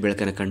ರ್ಯಾಡಿಯಂಟ್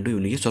ಬೆಳಕನ್ನು ಕಂಡು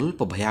ಇವನಿಗೆ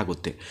ಸ್ವಲ್ಪ ಭಯ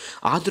ಆಗುತ್ತೆ.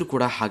 ಆದರೂ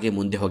ಕೂಡ ಹಾಗೆ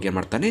ಮುಂದೆ ಹೋಗಿ ಏನು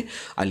ಮಾಡ್ತಾನೆ,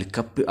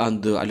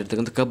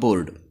 ಅಲ್ಲಿರ್ತಕ್ಕಂಥ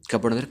ಕಬೋರ್ಡ್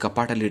ಅಂದರೆ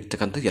ಕಪಾಟಲ್ಲಿ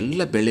ಇರ್ತಕ್ಕಂಥ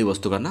ಎಲ್ಲ ಬೆಳ್ಳಿ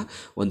ವಸ್ತುಗಳನ್ನು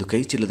ಒಂದು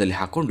ಕೈ ಚೀಲದಲ್ಲಿ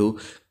ಹಾಕ್ಕೊಂಡು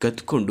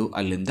ಕದ್ಕೊಂಡು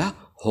ಅಲ್ಲಿಂದ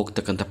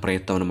ಹೋಗ್ತಕ್ಕಂಥ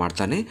ಪ್ರಯತ್ನವನ್ನು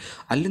ಮಾಡ್ತಾನೆ.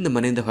 ಅಲ್ಲಿಂದ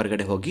ಮನೆಯಿಂದ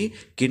ಹೊರಗಡೆ ಹೋಗಿ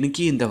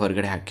ಕಿಟಕಿಯಿಂದ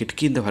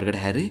ಹೊರಗಡೆ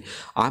ಹಾರಿ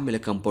ಆಮೇಲೆ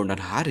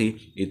ಕಾಂಪೌಂಡನ್ನು ಹಾರಿ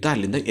ಈತ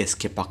ಅಲ್ಲಿಂದ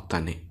ಎಸ್ಕೇಪ್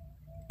ಆಗ್ತಾನೆ.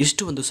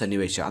 ಇಷ್ಟು ಒಂದು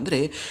ಸನ್ನಿವೇಶ. ಅಂದರೆ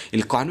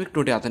ಇಲ್ಲಿ ಕಾನ್ವಿಕ್ಟ್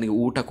ನೋಡಿ ಆತನಿಗೆ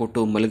ಊಟ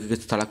ಕೊಟ್ಟು ಮಲಗಿಗೆ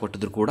ಸ್ಥಳ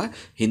ಕೊಟ್ಟಿದ್ರು ಕೂಡ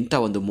ಇಂಥ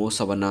ಒಂದು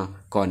ಮೋಸವನ್ನು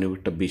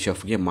ಕಾನ್ವಿಕ್ಟ್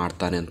ಬಿಷಫ್ಗೆ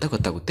ಮಾಡ್ತಾನೆ ಅಂತ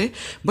ಗೊತ್ತಾಗುತ್ತೆ.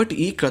 ಬಟ್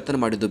ಈ ಕಳ್ತನ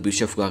ಮಾಡಿದ್ದು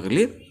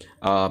ಬಿಷಫ್ಗಾಗಲಿ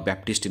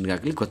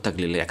ಬ್ಯಾಪ್ಟಿಸ್ಟಿನ್ಗಾಗಲಿ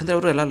ಗೊತ್ತಾಗಲಿಲ್ಲ. ಯಾಕಂದರೆ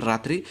ಅವರು ಎಲ್ಲ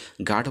ರಾತ್ರಿ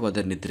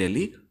ಗಾಢವಾದ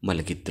ನಿದ್ರೆಯಲ್ಲಿ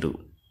ಮಲಗಿದ್ರು.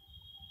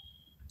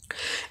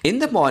 In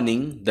the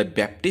morning, the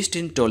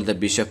Baptistine told the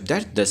bishop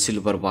that the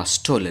silver was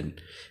stolen.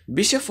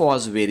 Bishop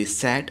was very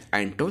sad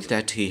and told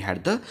that he had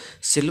the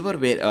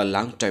silverware a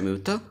long time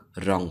with the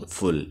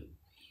wrongful.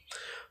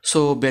 So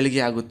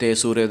ಬೆಳಗ್ಗೆ ಆಗುತ್ತೆ,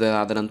 ಸೂರ್ಯೋದಯ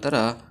ಆದ ನಂತರ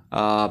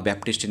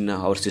ಬ್ಯಾಪ್ಟಿಸ್ಟಿನ್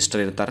ಅವ್ರ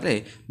sister ಇರ್ತಾರೆ,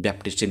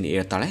 ಬ್ಯಾಪ್ಟಿಸ್ಟಿನ್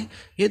ಹೇಳ್ತಾಳೆ.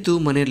 ಎದ್ದು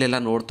ಮನೆಯಲ್ಲೆಲ್ಲ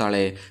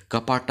ನೋಡ್ತಾಳೆ,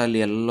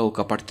 ಕಪಾಟಲ್ಲಿ ಎಲ್ಲವೂ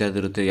ಕಪಾಟ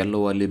ತೆರೆದಿರುತ್ತೆ,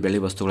 ಎಲ್ಲವೂ ಅಲ್ಲಿ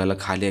ಬೆಳ್ಳಿ ವಸ್ತುಗಳೆಲ್ಲ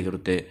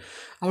ಖಾಲಿಯಾಗಿರುತ್ತೆ.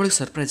 ಅವಳಿಗೆ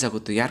ಸರ್ಪ್ರೈಸ್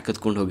ಆಗುತ್ತೆ, ಯಾರು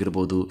ಕದ್ಕೊಂಡು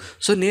ಹೋಗಿರ್ಬೋದು.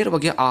 ಸೊ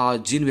ನೇರವಾಗಿ ಆ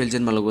ಜೀನ್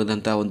ವೆಲ್ಜನ್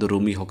ಮಲಗೋದಂಥ ಒಂದು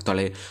ರೂಮಿಗೆ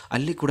ಹೋಗ್ತಾಳೆ.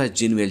 ಅಲ್ಲಿ ಕೂಡ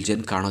ಜೀನ್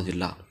ವೆಲ್ಜನ್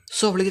ಕಾಣೋದಿಲ್ಲ.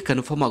 ಸೊ ಅವಳಿಗೆ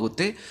ಕನ್ಫರ್ಮ್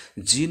ಆಗುತ್ತೆ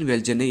ಜೀನ್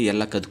ವೆಲ್ಜನ್ನೇ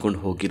ಎಲ್ಲ ಕದ್ಕೊಂಡು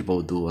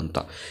ಹೋಗಿರ್ಬೋದು ಅಂತ.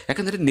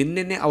 ಯಾಕಂದರೆ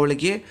ನಿನ್ನೆನೇ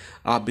ಅವಳಿಗೆ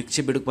ಆ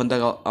ಭಿಕ್ಷೆ ಬಿಡಕ್ಕೆ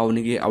ಬಂದಾಗ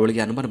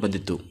ಅವಳಿಗೆ ಅನುಮಾನ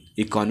ಬಂದಿತ್ತು.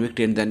 ಈ ಕಾನ್ವಿಕ್ಟ್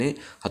ಏನಿದ್ದಾನೆ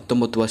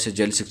 19 ವರ್ಷ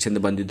ಜೈಲು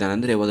ಶಿಕ್ಷೆಯಿಂದ ಬಂದಿದ್ದಾನೆ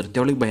ಅಂದರೆ ಒಂದು ರೀತಿ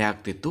ಅವಳಿಗೆ ಭಯ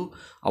ಆಗ್ತಿತ್ತು.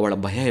 ಅವಳ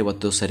ಭಯ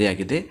ಇವತ್ತು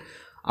ಸರಿಯಾಗಿದೆ.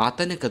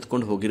 ಆತನೇ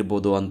ಕದ್ಕೊಂಡು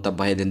ಹೋಗಿರ್ಬೋದು ಅಂತ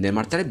ಭಯದಿಂದ ಏನು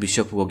ಮಾಡ್ತಾಳೆ,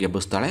 ಬಿಷಪ್ಗೆ ಹೋಗಿ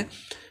ಎಬ್ಬಿಸ್ತಾಳೆ.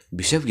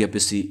 ಬಿಷಪ್ಗೆ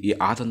ಎಬ್ಬಿಸಿ ಈ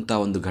ಆದಂಥ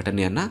ಒಂದು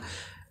ಘಟನೆಯನ್ನು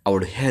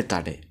ಅವಳು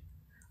ಹೇಳ್ತಾಳೆ.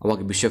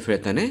 ಅವಾಗ ಬಿಷಪ್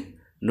ಹೇಳ್ತಾನೆ,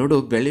 ನೋಡು,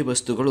 ಬೆಳ್ಳಿ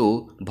ವಸ್ತುಗಳು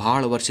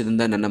ಭಾಳ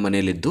ವರ್ಷದಿಂದ ನನ್ನ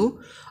ಮನೆಯಲ್ಲಿದ್ದು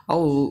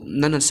ಅವು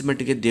ನನ್ನ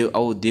ಅನಿಸಿಮಟ್ಟಿಗೆ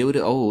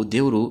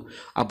ದೇವರು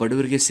ಆ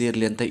ಬಡವರಿಗೆ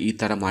ಸೇರಲಿ ಅಂತ ಈ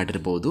ಥರ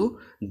ಮಾಡಿರ್ಬೋದು.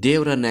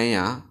 ದೇವರ ನ್ಯಾಯ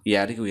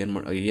ಯಾರಿಗೂ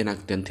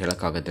ಏನಾಗುತ್ತೆ ಅಂತ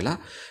ಹೇಳೋಕ್ಕಾಗೋದಿಲ್ಲ.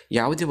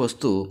 ಯಾವುದೇ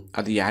ವಸ್ತು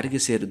ಅದು ಯಾರಿಗೆ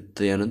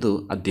ಸೇರುತ್ತೆ ಅನ್ನೋದು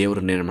ಆ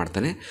ದೇವ್ರನ್ನೇನು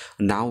ಮಾಡ್ತಾನೆ,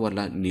 ನಾವು ಅಲ್ಲ,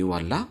 ನೀವು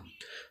ಅಲ್ಲ.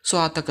 ಸೊ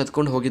ಆತ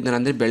ಕದ್ಕೊಂಡು ಹೋಗಿದ್ದಾನೆ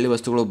ಅಂದರೆ ಬೆಳ್ಳಿ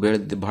ವಸ್ತುಗಳು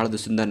ಭಾಳ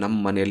ದಿವಸದಿಂದ ನಮ್ಮ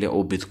ಮನೆಯಲ್ಲಿ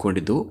ಅವು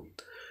ಬಿದ್ದುಕೊಂಡಿದ್ದು,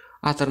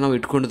 ಆ ಥರ ನಾವು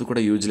ಇಟ್ಕೊಂಡಿದ್ದು ಕೂಡ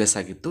ಯೂಸ್ಲೆಸ್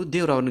ಆಗಿತ್ತು,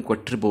 ದೇವರು ಅವನಿಗೆ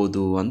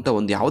ಕೊಟ್ಟಿರ್ಬೋದು ಅಂತ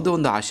ಯಾವುದೋ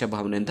ಒಂದು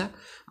ಆಶಾಭಾವನೆಯಿಂದ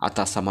ಆತ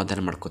ಸಮಾಧಾನ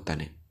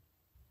ಮಾಡ್ಕೋತಾನೆ.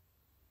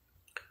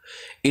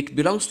 It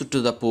belongs to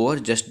the poor.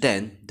 Just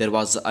then there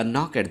was a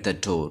ನಾಕ್ at the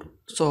door.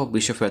 So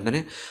bishop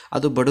ಹೇಳ್ತಾನೆ,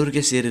 ಅದು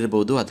ಬಡವರಿಗೆ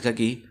ಸೇರಿರ್ಬೋದು,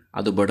 ಅದಕ್ಕಾಗಿ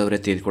ಅದು ಬಡವರೇ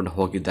ತೀರಿಕೊಂಡು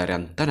ಹೋಗಿದ್ದಾರೆ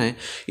ಅಂತಾನೆ.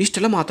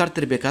 ಇಷ್ಟೆಲ್ಲ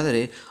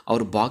ಮಾತಾಡ್ತಿರ್ಬೇಕಾದ್ರೆ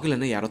ಅವ್ರ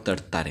ಬಾಗಿಲನ್ನು ಯಾರೋ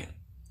ತಡ್ತಾರೆ.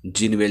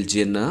 ಜೀನ್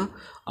ವೆಲ್ಜಿಯನ್ನ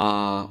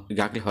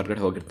ಈಗಾಗಲೇ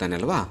ಹೊರಗಡೆ ಹೋಗಿರ್ತಾನೆ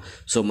ಅಲ್ವಾ.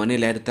 ಸೊ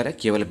ಮನೇಲಿ ಯಾರಿರ್ತಾರೆ,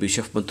 ಕೇವಲ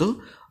ಬಿಷಪ್ ಮತ್ತು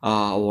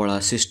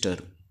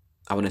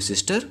ಅವನ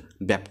ಸಿಸ್ಟರ್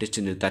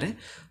ಬ್ಯಾಪ್ಟಿಸ್ಟಿನ್ ಇರ್ತಾರೆ.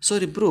 ಸೊ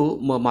ಅವರಿಬ್ಬರು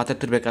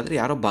ಮಾತಾಡ್ತಿರ್ಬೇಕಾದ್ರೆ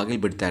ಯಾರೋ ಬಾಗಿಲು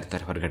ಬಿಡ್ತಾ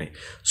ಇರ್ತಾರೆ ಹೊರಗಡೆ.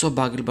 ಸೊ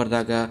ಬಾಗಿಲು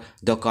ಬರೆದಾಗ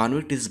ದ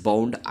ಕಾನ್ವಿಕ್ಟ್ ಈಸ್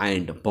ಬೌಂಡ್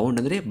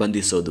ಅಂದರೆ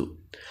ಬಂಧಿಸೋದು,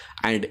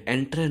 and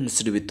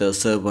ಎಂಟ್ರನ್ಸ್ಡ್ with a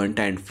servant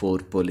and 4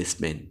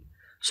 policemen.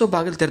 So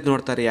ಬಾಗಿಲು ತೆರೆದು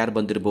ನೋಡ್ತಾರೆ ಯಾರು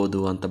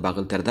ಬಂದಿರ್ಬೋದು ಅಂತ.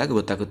 ಬಾಗಿಲು ತೆರೆದಾಗ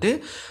ಗೊತ್ತಾಗುತ್ತೆ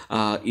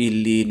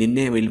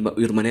ನಿನ್ನೆ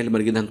ಇವ್ರ ಮನೆಯಲ್ಲಿ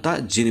ಮಲಗಿದಂಥ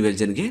ಜೀನ್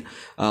ವೆಲ್ಜನ್ಗೆ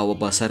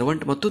ಒಬ್ಬ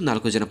ಸರ್ವೆಂಟ್ ಮತ್ತು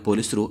 4 ಜನ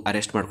ಪೊಲೀಸರು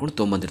ಅರೆಸ್ಟ್ ಮಾಡ್ಕೊಂಡು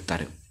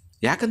ತೊಗೊಂಬಂದಿರ್ತಾರೆ.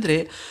 ಯಾಕಂದರೆ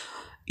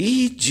ಈ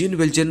ಜೀನ್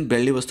ವೆಲ್ಜನ್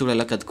ಬೆಳ್ಳಿ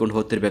ವಸ್ತುಗಳೆಲ್ಲ ಕದ್ಕೊಂಡು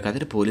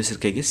ಹೋಗ್ತಿರ್ಬೇಕಾದ್ರೆ ಪೊಲೀಸರ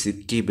ಕೈಗೆ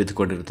ಸಿಕ್ಕಿ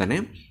ಬಿದ್ದುಕೊಂಡಿರ್ತಾನೆ.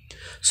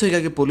 ಸೊ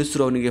ಹೀಗಾಗಿ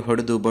ಪೊಲೀಸರು ಅವನಿಗೆ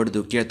ಹೊಡೆದು ಬಡ್ದು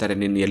ಕೇಳ್ತಾರೆ,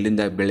 ನೀನು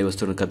ಎಲ್ಲಿಂದ ಬೆಳ್ಳಿ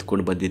ವಸ್ತುವನ್ನು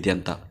ಕದ್ಕೊಂಡು ಬಂದಿದ್ದೆ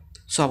ಅಂತ.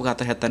 ಸೊ ಅವಾಗ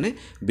ಆತ ಹೇಳ್ತಾನೆ,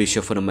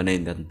 ಬಿಷಫ್ನ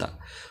ಮನೆಯಿಂದ ಅಂತ.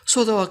 ಸೊ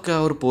ಅವಾಗ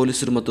ಅವರು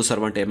ಪೊಲೀಸರು ಮತ್ತು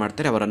ಸರ್ವೆಂಟ್ ಏನು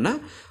ಮಾಡ್ತಾರೆ, ಅವರನ್ನು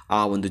ಆ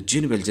ಒಂದು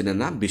ಜೀನ್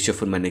ವೆಲ್ಜನನ್ನು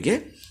ಬಿಷಫ್ನ ಮನೆಗೆ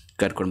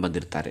ಕರ್ಕೊಂಡು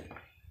ಬಂದಿರ್ತಾರೆ.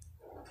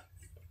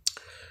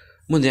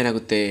 ಮುಂದೆ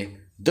ಏನಾಗುತ್ತೆ?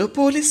 The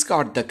police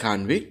caught the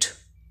ಕಾನ್ವಿಕ್ಟ್.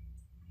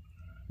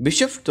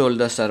 Bishop told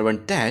the servant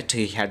that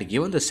he had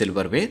given the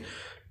silverware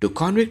to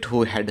convict who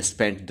had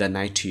spent the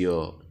night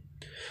here.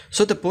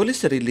 So the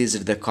police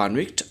released the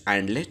convict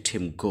and let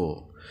him go.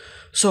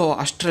 So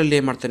ಅಷ್ಟರಲ್ಲಿ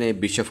ಏನು ಮಾಡ್ತಾನೆ,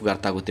 ಬಿಷಪ್ಗೆ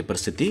ಅರ್ಥ ಆಗುತ್ತೆ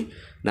ಪರಿಸ್ಥಿತಿ.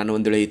 ನಾನು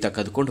ಒಂದು ವೇಳೆ ಈತ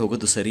ಕದ್ಕೊಂಡು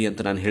ಹೋಗೋದು ಸರಿ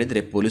ಅಂತ ನಾನು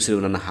ಹೇಳಿದರೆ ಪೊಲೀಸರು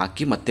ಇವನನ್ನು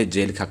ಹಾಕಿ ಮತ್ತೆ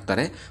ಜೈಲಿಗೆ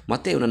ಹಾಕ್ತಾರೆ,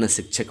 ಮತ್ತೆ ಇವನನ್ನು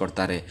ಶಿಕ್ಷೆ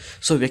ಕೊಡ್ತಾರೆ.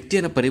 ಸೊ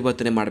ವ್ಯಕ್ತಿಯನ್ನು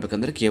ಪರಿವರ್ತನೆ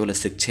ಮಾಡಬೇಕಂದ್ರೆ ಕೇವಲ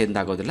ಶಿಕ್ಷೆಯಿಂದ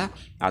ಆಗೋದಿಲ್ಲ,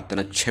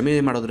 ಆತನ ಕ್ಷಮೆ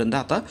ಮಾಡೋದ್ರಿಂದ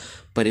ಆತ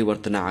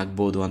ಪರಿವರ್ತನೆ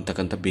ಆಗ್ಬೋದು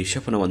ಅಂತಕ್ಕಂಥ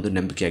ಬಿಷಪ್ನ ಒಂದು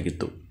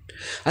ನಂಬಿಕೆಯಾಗಿತ್ತು.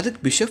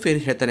 ಅದಕ್ಕೆ ಬಿಷಪ್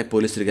ಏನು ಹೇಳ್ತಾನೆ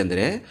ಪೊಲೀಸರಿಗೆ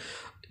ಅಂದರೆ,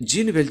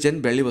 ಜೀನ್ ವೆಲ್ಜನ್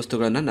ಬೆಳ್ಳಿ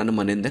ವಸ್ತುಗಳನ್ನು ನನ್ನ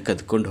ಮನೆಯಿಂದ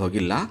ಕದ್ಕೊಂಡು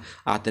ಹೋಗಿಲ್ಲ,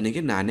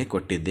 ಆತನಿಗೆ ನಾನೇ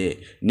ಕೊಟ್ಟಿದ್ದೆ.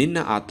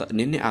 ನಿನ್ನೆ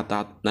ಆತ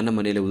ನನ್ನ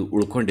ಮನೆಯಲ್ಲಿ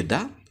ಉಳ್ಕೊಂಡಿದ್ದ,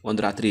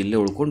 ಒಂದು ರಾತ್ರಿ ಇಲ್ಲೇ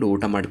ಉಳ್ಕೊಂಡು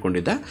ಊಟ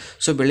ಮಾಡಿಕೊಂಡಿದ್ದ.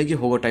 ಸೊ ಬೆಳಿಗ್ಗೆ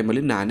ಹೋಗೋ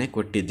ಟೈಮಲ್ಲಿ ನಾನೇ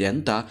ಕೊಟ್ಟಿದ್ದೆ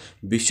ಅಂತ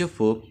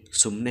ಬಿಷಪ್ಪು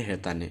ಸುಮ್ಮನೆ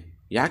ಹೇಳ್ತಾನೆ.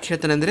 ಯಾಕೆ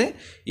ಹೇಳ್ತಾನೆ ಅಂದರೆ,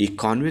 ಈ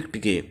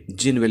ಕಾನ್ವಿಕ್ಟ್ಗೆ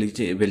ಜೀನ್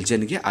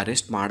ವೆಲ್ಜನ್ಗೆ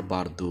ಅರೆಸ್ಟ್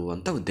ಮಾಡಬಾರ್ದು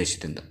ಅಂತ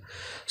ಉದ್ದೇಶದಿಂದ.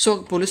 ಸೊ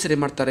ಪೊಲೀಸರು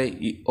ಏನು ಮಾಡ್ತಾರೆ,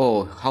 ಓ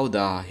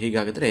ಹೌದಾ,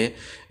 ಹೀಗಾಗಿದ್ರೆ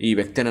ಈ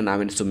ವ್ಯಕ್ತಿಯನ್ನು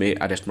ನಾವೇನು ಸುಮ್ಮನೆ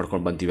ಅರೆಸ್ಟ್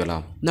ಮಾಡ್ಕೊಂಡು ಬಂತೀವಲ್ಲ,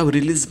 ನಾವು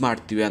ರಿಲೀಸ್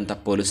ಮಾಡ್ತೀವಿ ಅಂತ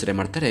ಪೊಲೀಸರು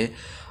ಏನು ಮಾಡ್ತಾರೆ,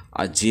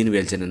 ಆ ಜೀನ್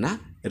ವೆಲ್ಜನನ್ನು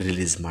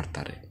ರಿಲೀಸ್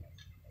ಮಾಡ್ತಾರೆ.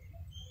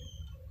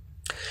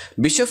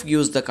 Bishop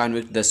gives the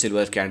ಕಾನ್ವಿಕ್ಟ್ the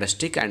silver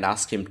candlestick and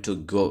ask him to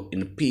go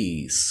in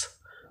peace.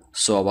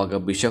 So ಅವಾಗ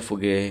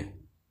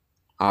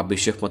ಆ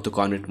ಬಿಷಪ್ ಮತ್ತು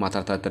ಕಾನ್ವಿಕ್ಟ್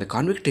ಮಾತಾಡ್ತಾ ಇರ್ತಾರೆ.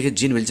 ಕಾನ್ವಿಕ್ಟಿಗೆ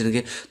ಜೀನ್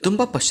ವೆಲ್ಜನ್ಗೆ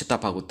ತುಂಬ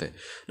ಪಶ್ಚಾತ್ತಾಪ ಆಗುತ್ತೆ.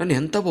 ನಾನು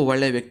ಎಂಥಬ್ಬ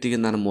ಒಳ್ಳೆಯ ವ್ಯಕ್ತಿಗೆ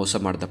ನಾನು ಮೋಸ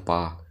ಮಾಡ್ದಪ್ಪ.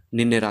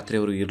 ನಿನ್ನೆ ರಾತ್ರಿ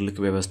ಅವರು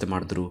ಇರಲಿಕ್ಕೆ ವ್ಯವಸ್ಥೆ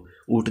ಮಾಡಿದ್ರು,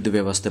 ಊಟದ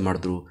ವ್ಯವಸ್ಥೆ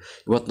ಮಾಡಿದ್ರು.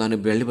 ಇವತ್ತು ನಾನು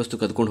ಬೆಳ್ಳಿ ವಸ್ತು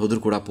ಕದ್ಕೊಂಡು ಹೋದರೂ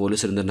ಕೂಡ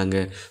ಪೊಲೀಸರಿಂದ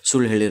ನನಗೆ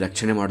ಸುಳ್ಳು ಹೇಳಿ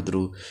ರಕ್ಷಣೆ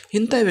ಮಾಡಿದ್ರು.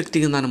 ಇಂಥ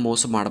ವ್ಯಕ್ತಿಗೆ ನಾನು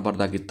ಮೋಸ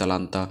ಮಾಡಬಾರ್ದಾಗಿತ್ತಲ್ಲ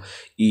ಅಂತ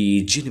ಈ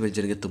ಜೀನ್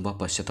ವೆಲ್ಜನ್ಗೆ ತುಂಬ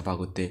ಪಶ್ಚಾತ್ತಾಪ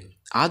ಆಗುತ್ತೆ.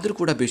 ಆದರೂ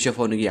ಕೂಡ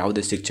ಬಿಷಪ್ ಅವನಿಗೆ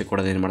ಯಾವುದೇ ಶಿಕ್ಷೆ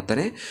ಕೊಡೋದು ಏನು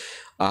ಮಾಡ್ತಾನೆ,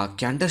 ಆ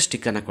ಕ್ಯಾಂಡಲ್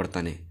ಸ್ಟಿಕ್ಕನ್ನು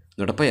ಕೊಡ್ತಾನೆ.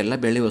 ನೋಡಪ್ಪ, ಎಲ್ಲ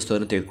ಬೆಳ್ಳಿ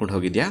ವಸ್ತುವನ್ನು ತೆಗೆದುಕೊಂಡು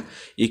ಹೋಗಿದ್ಯಾ,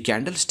 ಈ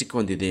ಕ್ಯಾಂಡಲ್ ಸ್ಟಿಕ್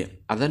ಒಂದಿದೆ,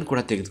 ಅದನ್ನು ಕೂಡ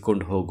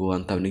ತೆಗೆದುಕೊಂಡು ಹೋಗು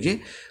ಅಂತ ಅವನಿಗೆ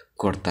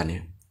ಕೊಡ್ತಾನೆ.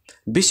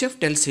 Bishop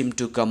tells him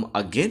to come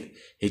again,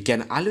 he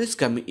can always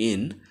come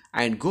in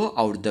and go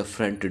out the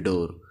front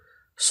door.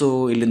 So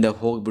ಇಲ್ಲಿಂದ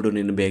ಹೋಗಿಬಿಡು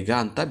ನೀನು ಬೇಗ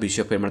ಅಂತ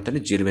ಬಿಷಪ್ ಏನು ಮಾಡ್ತಾನೆ,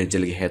 ಜೀನ್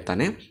ವೆಲ್ಜನ್ಗೆ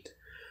ಹೇಳ್ತಾನೆ.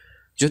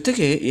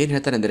 ಜೊತೆಗೆ ಏನು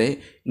ಹೇಳ್ತಾನೆ ಅಂದರೆ,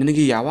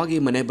 ನಿನಗೆ ಯಾವಾಗ ಈ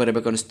ಮನೆ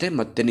ಬರಬೇಕು ಅನಿಸುತ್ತೆ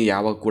ಮತ್ತೆ ನೀನು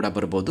ಯಾವಾಗ ಕೂಡ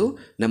ಬರ್ಬೋದು,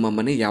 ನಮ್ಮ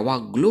ಮನೆ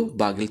ಯಾವಾಗಲೂ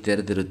ಬಾಗಿಲು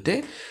ತೆರೆದಿರುತ್ತೆ,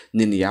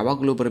 ನೀನು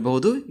ಯಾವಾಗಲೂ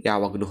ಬರಬಹುದು,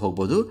 ಯಾವಾಗಲೂ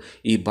ಹೋಗ್ಬೋದು,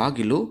 ಈ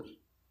ಬಾಗಿಲು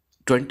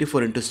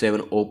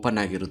 24/7 ಓಪನ್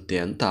ಆಗಿರುತ್ತೆ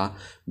ಅಂತ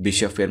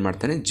ಬಿಷಪ್ ಏನು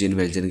ಮಾಡ್ತಾನೆ, ಜೀನ್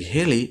ವೆಲ್ಜನ್ಗೆ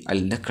ಹೇಳಿ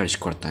ಅಲ್ಲಿಂದ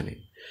ಕಳಿಸ್ಕೊಡ್ತಾನೆ.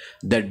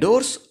 The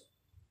doors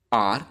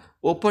R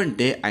open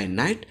day and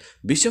night.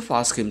 Bishop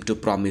ask him to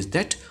promise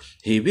that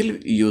he will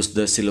use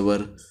the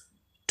silver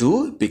to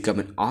become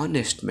an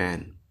honest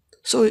man.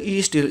 So ಈ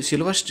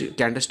ಸಿಲ್ವರ್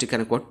ಕ್ಯಾಂಡಲ್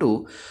ಸ್ಟಿಕ್ಕನ್ನು ಕೊಟ್ಟು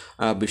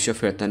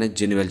ಬಿಷಪ್ ಹೇಳ್ತಾನೆ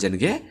ಜೀನ್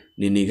ವೆಲ್ಜನ್ಗೆ,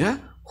 ನೀನೀಗ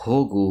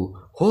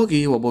ಹೋಗಿ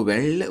ಒಬ್ಬ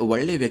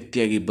ಒಳ್ಳೆಯ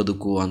ವ್ಯಕ್ತಿಯಾಗಿ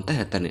ಬದುಕು ಅಂತ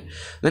ಹೇಳ್ತಾನೆ.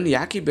 ನಾನು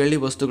ಯಾಕೆ ಈ ಬೆಳ್ಳಿ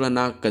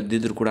ವಸ್ತುಗಳನ್ನು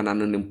ಕದ್ದಿದ್ರು ಕೂಡ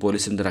ನಾನು ನಿಮ್ಮ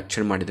ಪೊಲೀಸಿಂದ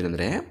ರಕ್ಷಣೆ ಮಾಡಿದ್ದೀನಿ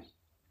ಅಂದರೆ,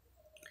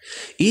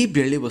 ಈ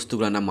ಬೆಳ್ಳಿ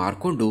ವಸ್ತುಗಳನ್ನು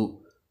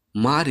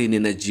ಮಾರಿ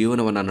ನಿನ್ನ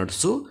ಜೀವನವನ್ನು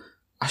ನಡೆಸು.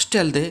 ಅಷ್ಟೇ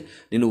ಅಲ್ಲದೆ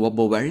ನೀನು ಒಬ್ಬ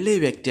ಒಳ್ಳೆಯ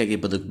ವ್ಯಕ್ತಿಯಾಗಿ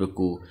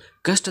ಬದುಕಬೇಕು,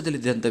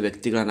 ಕಷ್ಟದಲ್ಲಿದ್ದಂಥ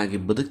ವ್ಯಕ್ತಿಗಳನ್ನಾಗಿ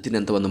ಬದುಕ್ತೀನಿ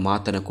ಅಂತ ಒಂದು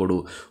ಮಾತನ್ನು ಕೊಡು,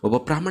 ಒಬ್ಬ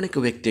ಪ್ರಾಮಾಣಿಕ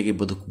ವ್ಯಕ್ತಿಯಾಗಿ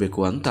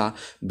ಬದುಕಬೇಕು ಅಂತ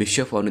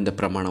ಬಿಷಪ್ ಅವನಿಂದ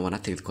ಪ್ರಮಾಣವನ್ನು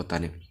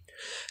ತೆಗೆದುಕೊತಾನೆ.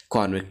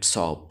 ಕಾನ್ವಿಕ್ಟ್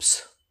ಸಾಬ್ಸ್.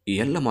 ಈ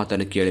ಎಲ್ಲ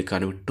ಮಾತನ್ನು ಕೇಳಿ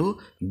ಕಾನ್ವಿಕ್ಟು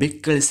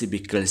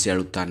ಬಿಕ್ಕಳಿಸಿ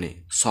ಅಳುತ್ತಾನೆ.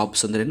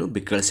 ಸಾಬ್ಸ್ ಅಂದ್ರೇನು,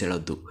 ಬಿಕ್ಕಳಿಸಿ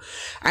ಹೇಳೋದು.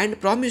 And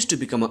promise to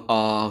become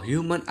a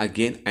human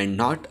again and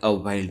not a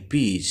wild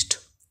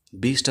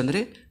beast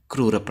ಅಂದರೆ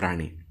ಕ್ರೂರ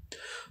ಪ್ರಾಣಿ.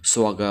 ಸೊ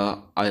ಆಗ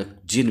ಆ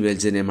ಜೀನ್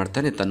ವೆಲ್ಜನ್ ಏನು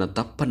ಮಾಡ್ತಾನೆ, ತನ್ನ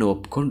ತಪ್ಪನ್ನು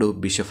ಒಪ್ಪಿಕೊಂಡು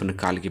ಬಿಷಫ್ನ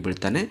ಕಾಲಿಗೆ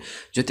ಬೀಳ್ತಾನೆ.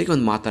 ಜೊತೆಗೆ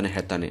ಒಂದು ಮಾತನ್ನು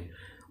ಹೇಳ್ತಾನೆ,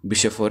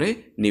 ಬಿಷಪ್ ಅವರೇ,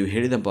 ನೀವು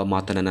ಹೇಳಿದ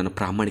ಮಾತನ್ನು ನಾನು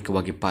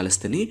ಪ್ರಾಮಾಣಿಕವಾಗಿ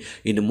ಪಾಲಿಸ್ತೀನಿ.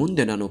 ಇನ್ನು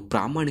ಮುಂದೆ ನಾನು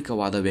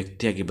ಪ್ರಾಮಾಣಿಕವಾದ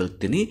ವ್ಯಕ್ತಿಯಾಗಿ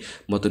ಬದುಕ್ತೀನಿ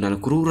ಮತ್ತು ನಾನು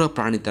ಕ್ರೂರ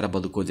ಪ್ರಾಣಿ ಥರ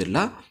ಬದುಕೋದಿಲ್ಲ.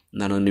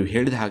 ನಾನು ನೀವು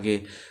ಹೇಳಿದ ಹಾಗೆ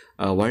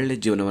ಒಳ್ಳೆ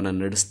ಜೀವನವನ್ನು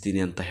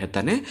ನಡೆಸ್ತೀನಿ ಅಂತ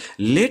ಹೇಳ್ತಾನೆ.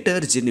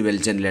 Litre gene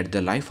ವೆಲ್ಜನ್ LED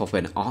the life of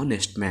N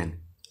honest man.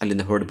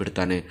 ಅಲ್ಲಿಂದ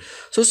ಹೊರಡ್ಬಿಡ್ತಾನೆ.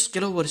 ಸೊ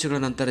ಕೆಲವು ವರ್ಷಗಳ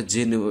ನಂತರ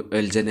ಜೀನ್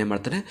ವೆಲ್ಜನ್ ಏನು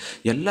ಮಾಡ್ತಾನೆ,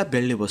 ಎಲ್ಲ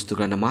ಬೆಳ್ಳಿ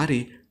ವಸ್ತುಗಳನ್ನು ಮಾರಿ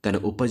ತನ್ನ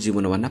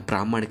ಉಪಜೀವನವನ್ನು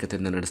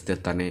ಪ್ರಾಮಾಣಿಕತೆಯಿಂದ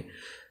ನಡೆಸ್ತಿರ್ತಾನೆ.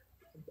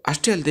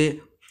 ಅಷ್ಟೇ ಅಲ್ಲದೆ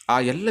ಆ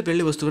ಎಲ್ಲ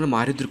ಬೆಳ್ಳಿ ವಸ್ತುಗಳನ್ನು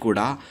ಮಾರಿದರೂ ಕೂಡ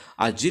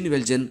ಆ ಜೀನ್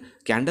ವೆಲ್ಜನ್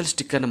ಕ್ಯಾಂಡಲ್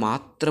ಸ್ಟಿಕ್ಕನ್ನು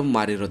ಮಾತ್ರ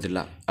ಮಾರಿರೋದಿಲ್ಲ,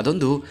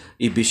 ಅದೊಂದು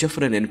ಈ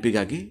ಬಿಷಪ್ನ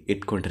ನೆನಪಿಗಾಗಿ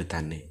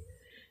ಇಟ್ಕೊಂಡಿರ್ತಾನೆ.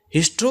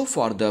 ಹಿ ಸ್ಟ್ರೋವ್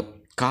for the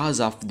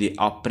cos of the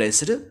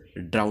oppressed,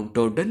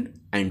 ಡೌನ್ಟೋಡನ್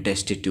and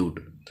destitute.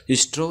 ಈ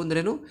ಸ್ಟ್ರೋವ್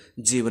ಅಂದ್ರೇನು,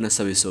 ಜೀವನ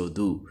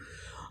ಸವಿಸೋದು.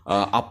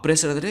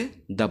 ಅಪ್ರೆಸ್ಡ್ ಅಂದರೆ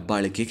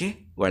ದಬ್ಬಾಳಿಕೆಗೆ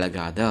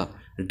ಒಳಗಾದ,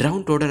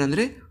 ಡೌನ್ಟೋಡನ್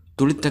ಅಂದರೆ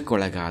ತುಳಿತಕ್ಕೆ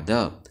ಒಳಗಾದ,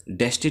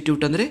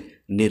 ಡೆಸ್ಟಿಟ್ಯೂಟ್ ಅಂದರೆ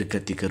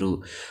ನಿರ್ಗತಿಕರು.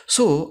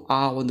 ಸೊ ಆ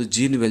ಒಂದು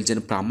ಜೀನ್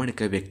ವೆಲ್ಜನ್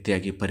ಪ್ರಾಮಾಣಿಕ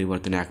ವ್ಯಕ್ತಿಯಾಗಿ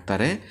ಪರಿವರ್ತನೆ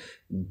ಆಗ್ತಾರೆ.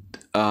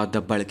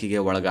 ದಬ್ಬಾಳಿಕೆಗೆ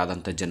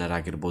ಒಳಗಾದಂಥ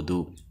ಜನರಾಗಿರ್ಬೋದು,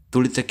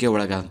 ತುಳಿತಕ್ಕೆ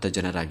ಒಳಗಾದಂಥ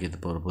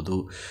ಜನರಾಗಿರ್ಬೋದು,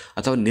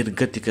 ಅಥವಾ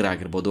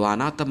ನಿರ್ಗತಿಕರಾಗಿರ್ಬೋದು,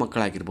 ಅನಾಥ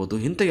ಮಕ್ಕಳಾಗಿರ್ಬೋದು,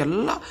 ಇಂಥ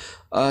ಎಲ್ಲ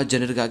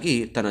ಜನರಿಗಾಗಿ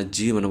ತನ್ನ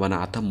ಜೀವನವನ್ನು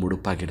ಆತ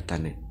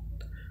ಮುಡುಪಾಗಿಡ್ತಾನೆ.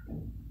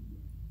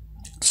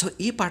 ಸೊ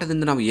ಈ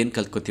ಪಾಠದಿಂದ ನಾವು ಏನು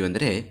ಕಲ್ತ್ಕೋತೀವಿ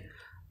ಅಂದರೆ,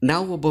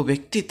 ನಾವು ಒಬ್ಬ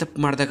ವ್ಯಕ್ತಿ ತಪ್ಪು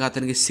ಮಾಡಿದಾಗ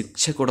ಆತನಿಗೆ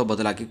ಶಿಕ್ಷೆ ಕೊಡೋ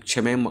ಬದಲಾಗಿ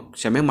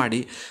ಕ್ಷಮೆ ಮಾಡಿ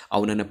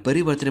ಅವನನ್ನು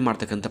ಪರಿವರ್ತನೆ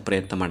ಮಾಡ್ತಕ್ಕಂಥ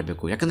ಪ್ರಯತ್ನ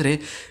ಮಾಡಬೇಕು. ಯಾಕಂದರೆ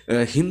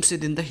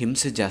ಹಿಂಸೆದಿಂದ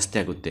ಹಿಂಸೆ ಜಾಸ್ತಿ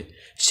ಆಗುತ್ತೆ.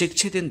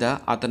 ಶಿಕ್ಷೆಯಿಂದ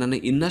ಆತನನ್ನು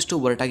ಇನ್ನಷ್ಟು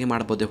ಒರಟಾಗಿ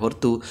ಮಾಡ್ಬೋದೇ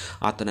ಹೊರತು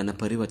ಆತನನ್ನು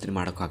ಪರಿವರ್ತನೆ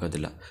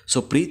ಮಾಡೋಕ್ಕಾಗೋದಿಲ್ಲ. ಸೊ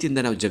ಪ್ರೀತಿಯಿಂದ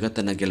ನಾವು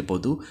ಜಗತ್ತನ್ನು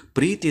ಗೆಲ್ಬೋದು,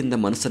 ಪ್ರೀತಿಯಿಂದ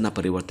ಮನಸ್ಸನ್ನು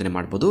ಪರಿವರ್ತನೆ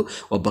ಮಾಡ್ಬೋದು.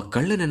 ಒಬ್ಬ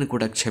ಕಳ್ಳನನ್ನು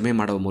ಕೂಡ ಕ್ಷಮೆ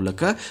ಮಾಡುವ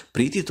ಮೂಲಕ,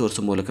 ಪ್ರೀತಿ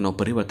ತೋರಿಸೋ ಮೂಲಕ ನಾವು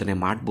ಪರಿವರ್ತನೆ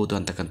ಮಾಡ್ಬೋದು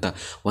ಅಂತಕ್ಕಂಥ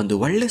ಒಂದು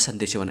ಒಳ್ಳೆಯ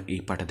ಸಂದೇಶವನ್ನು ಈ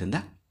ಪಾಠದಿಂದ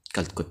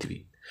ಕಲ್ತ್ಕೊತೀವಿ.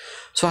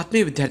 ಸೊ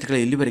ಆತ್ಮೀಯ ವಿದ್ಯಾರ್ಥಿಗಳ,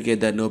 ಇಲ್ಲಿವರೆಗೆ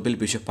ದ ನೋಬೆಲ್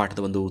ಬಿಷಪ್ ಪಾಠದ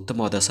ಒಂದು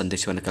ಉತ್ತಮವಾದ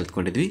ಸಂದೇಶವನ್ನು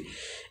ಕಲ್ತ್ಕೊಂಡಿದ್ವಿ.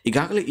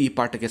 ಈಗಾಗಲೇ ಈ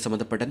ಪಾಠಕ್ಕೆ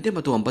ಸಂಬಂಧಪಟ್ಟಂತೆ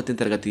ಮತ್ತು 9ನೇ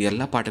ತರಗತಿ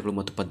ಎಲ್ಲ ಪಾಠಗಳು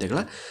ಮತ್ತು ಪದ್ಯಗಳ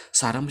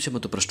ಸಾರಾಂಶ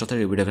ಮತ್ತು ಪ್ರಶ್ನೋತ್ತರ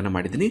ವಿಡಿಯೋಗಳನ್ನು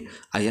ಮಾಡಿದ್ದೀನಿ.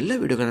 ಆ ಎಲ್ಲ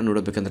ವಿಡಿಯೋಗಳನ್ನು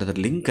ನೋಡಬೇಕಂದ್ರೆ ಅದರ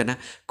ಲಿಂಕನ್ನು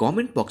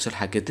ಕಾಮೆಂಟ್ ಬಾಕ್ಸಲ್ಲಿ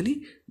ಹಾಕಿರ್ತೀನಿ,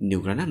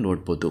 ನೀವುಗಳನ್ನು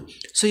ನೋಡ್ಬೋದು.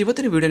 ಸೊ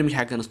ಇವತ್ತಿನ ವಿಡಿಯೋ ನಿಮಗೆ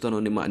ಹೇಗೆ ಅನ್ನಿಸ್ತೋ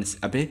ನಿಮ್ಮ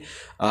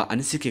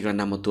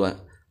ಅನಿಸಿಕೆಗಳನ್ನು ಮತ್ತು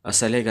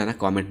ಸಲಹೆಗಳನ್ನು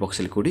ಕಾಮೆಂಟ್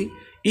ಬಾಕ್ಸಲ್ಲಿ ಕೊಡಿ.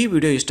 ಈ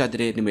ವಿಡಿಯೋ ಇಷ್ಟ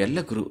ಆದರೆ ನಿಮ್ಮ ಎಲ್ಲ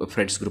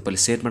ಫ್ರೆಂಡ್ಸ್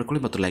ಗ್ರೂಪಲ್ಲಿ ಶೇರ್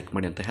ಮಾಡ್ಕೊಳ್ಳಿ ಮತ್ತು ಲೈಕ್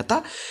ಮಾಡಿ ಅಂತ ಹೇಳ್ತಾ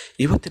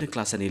ಇವತ್ತಿನ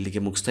ಕ್ಲಾಸನ್ನು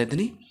ಇಲ್ಲಿಗೆ ಮುಗಿಸ್ತಾ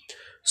ಇದ್ದೀನಿ.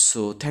 So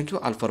thank you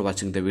all for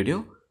watching the video.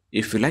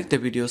 If you like the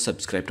video,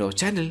 subscribe to our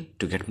channel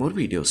to get more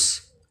videos.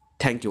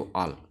 Thank you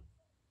all.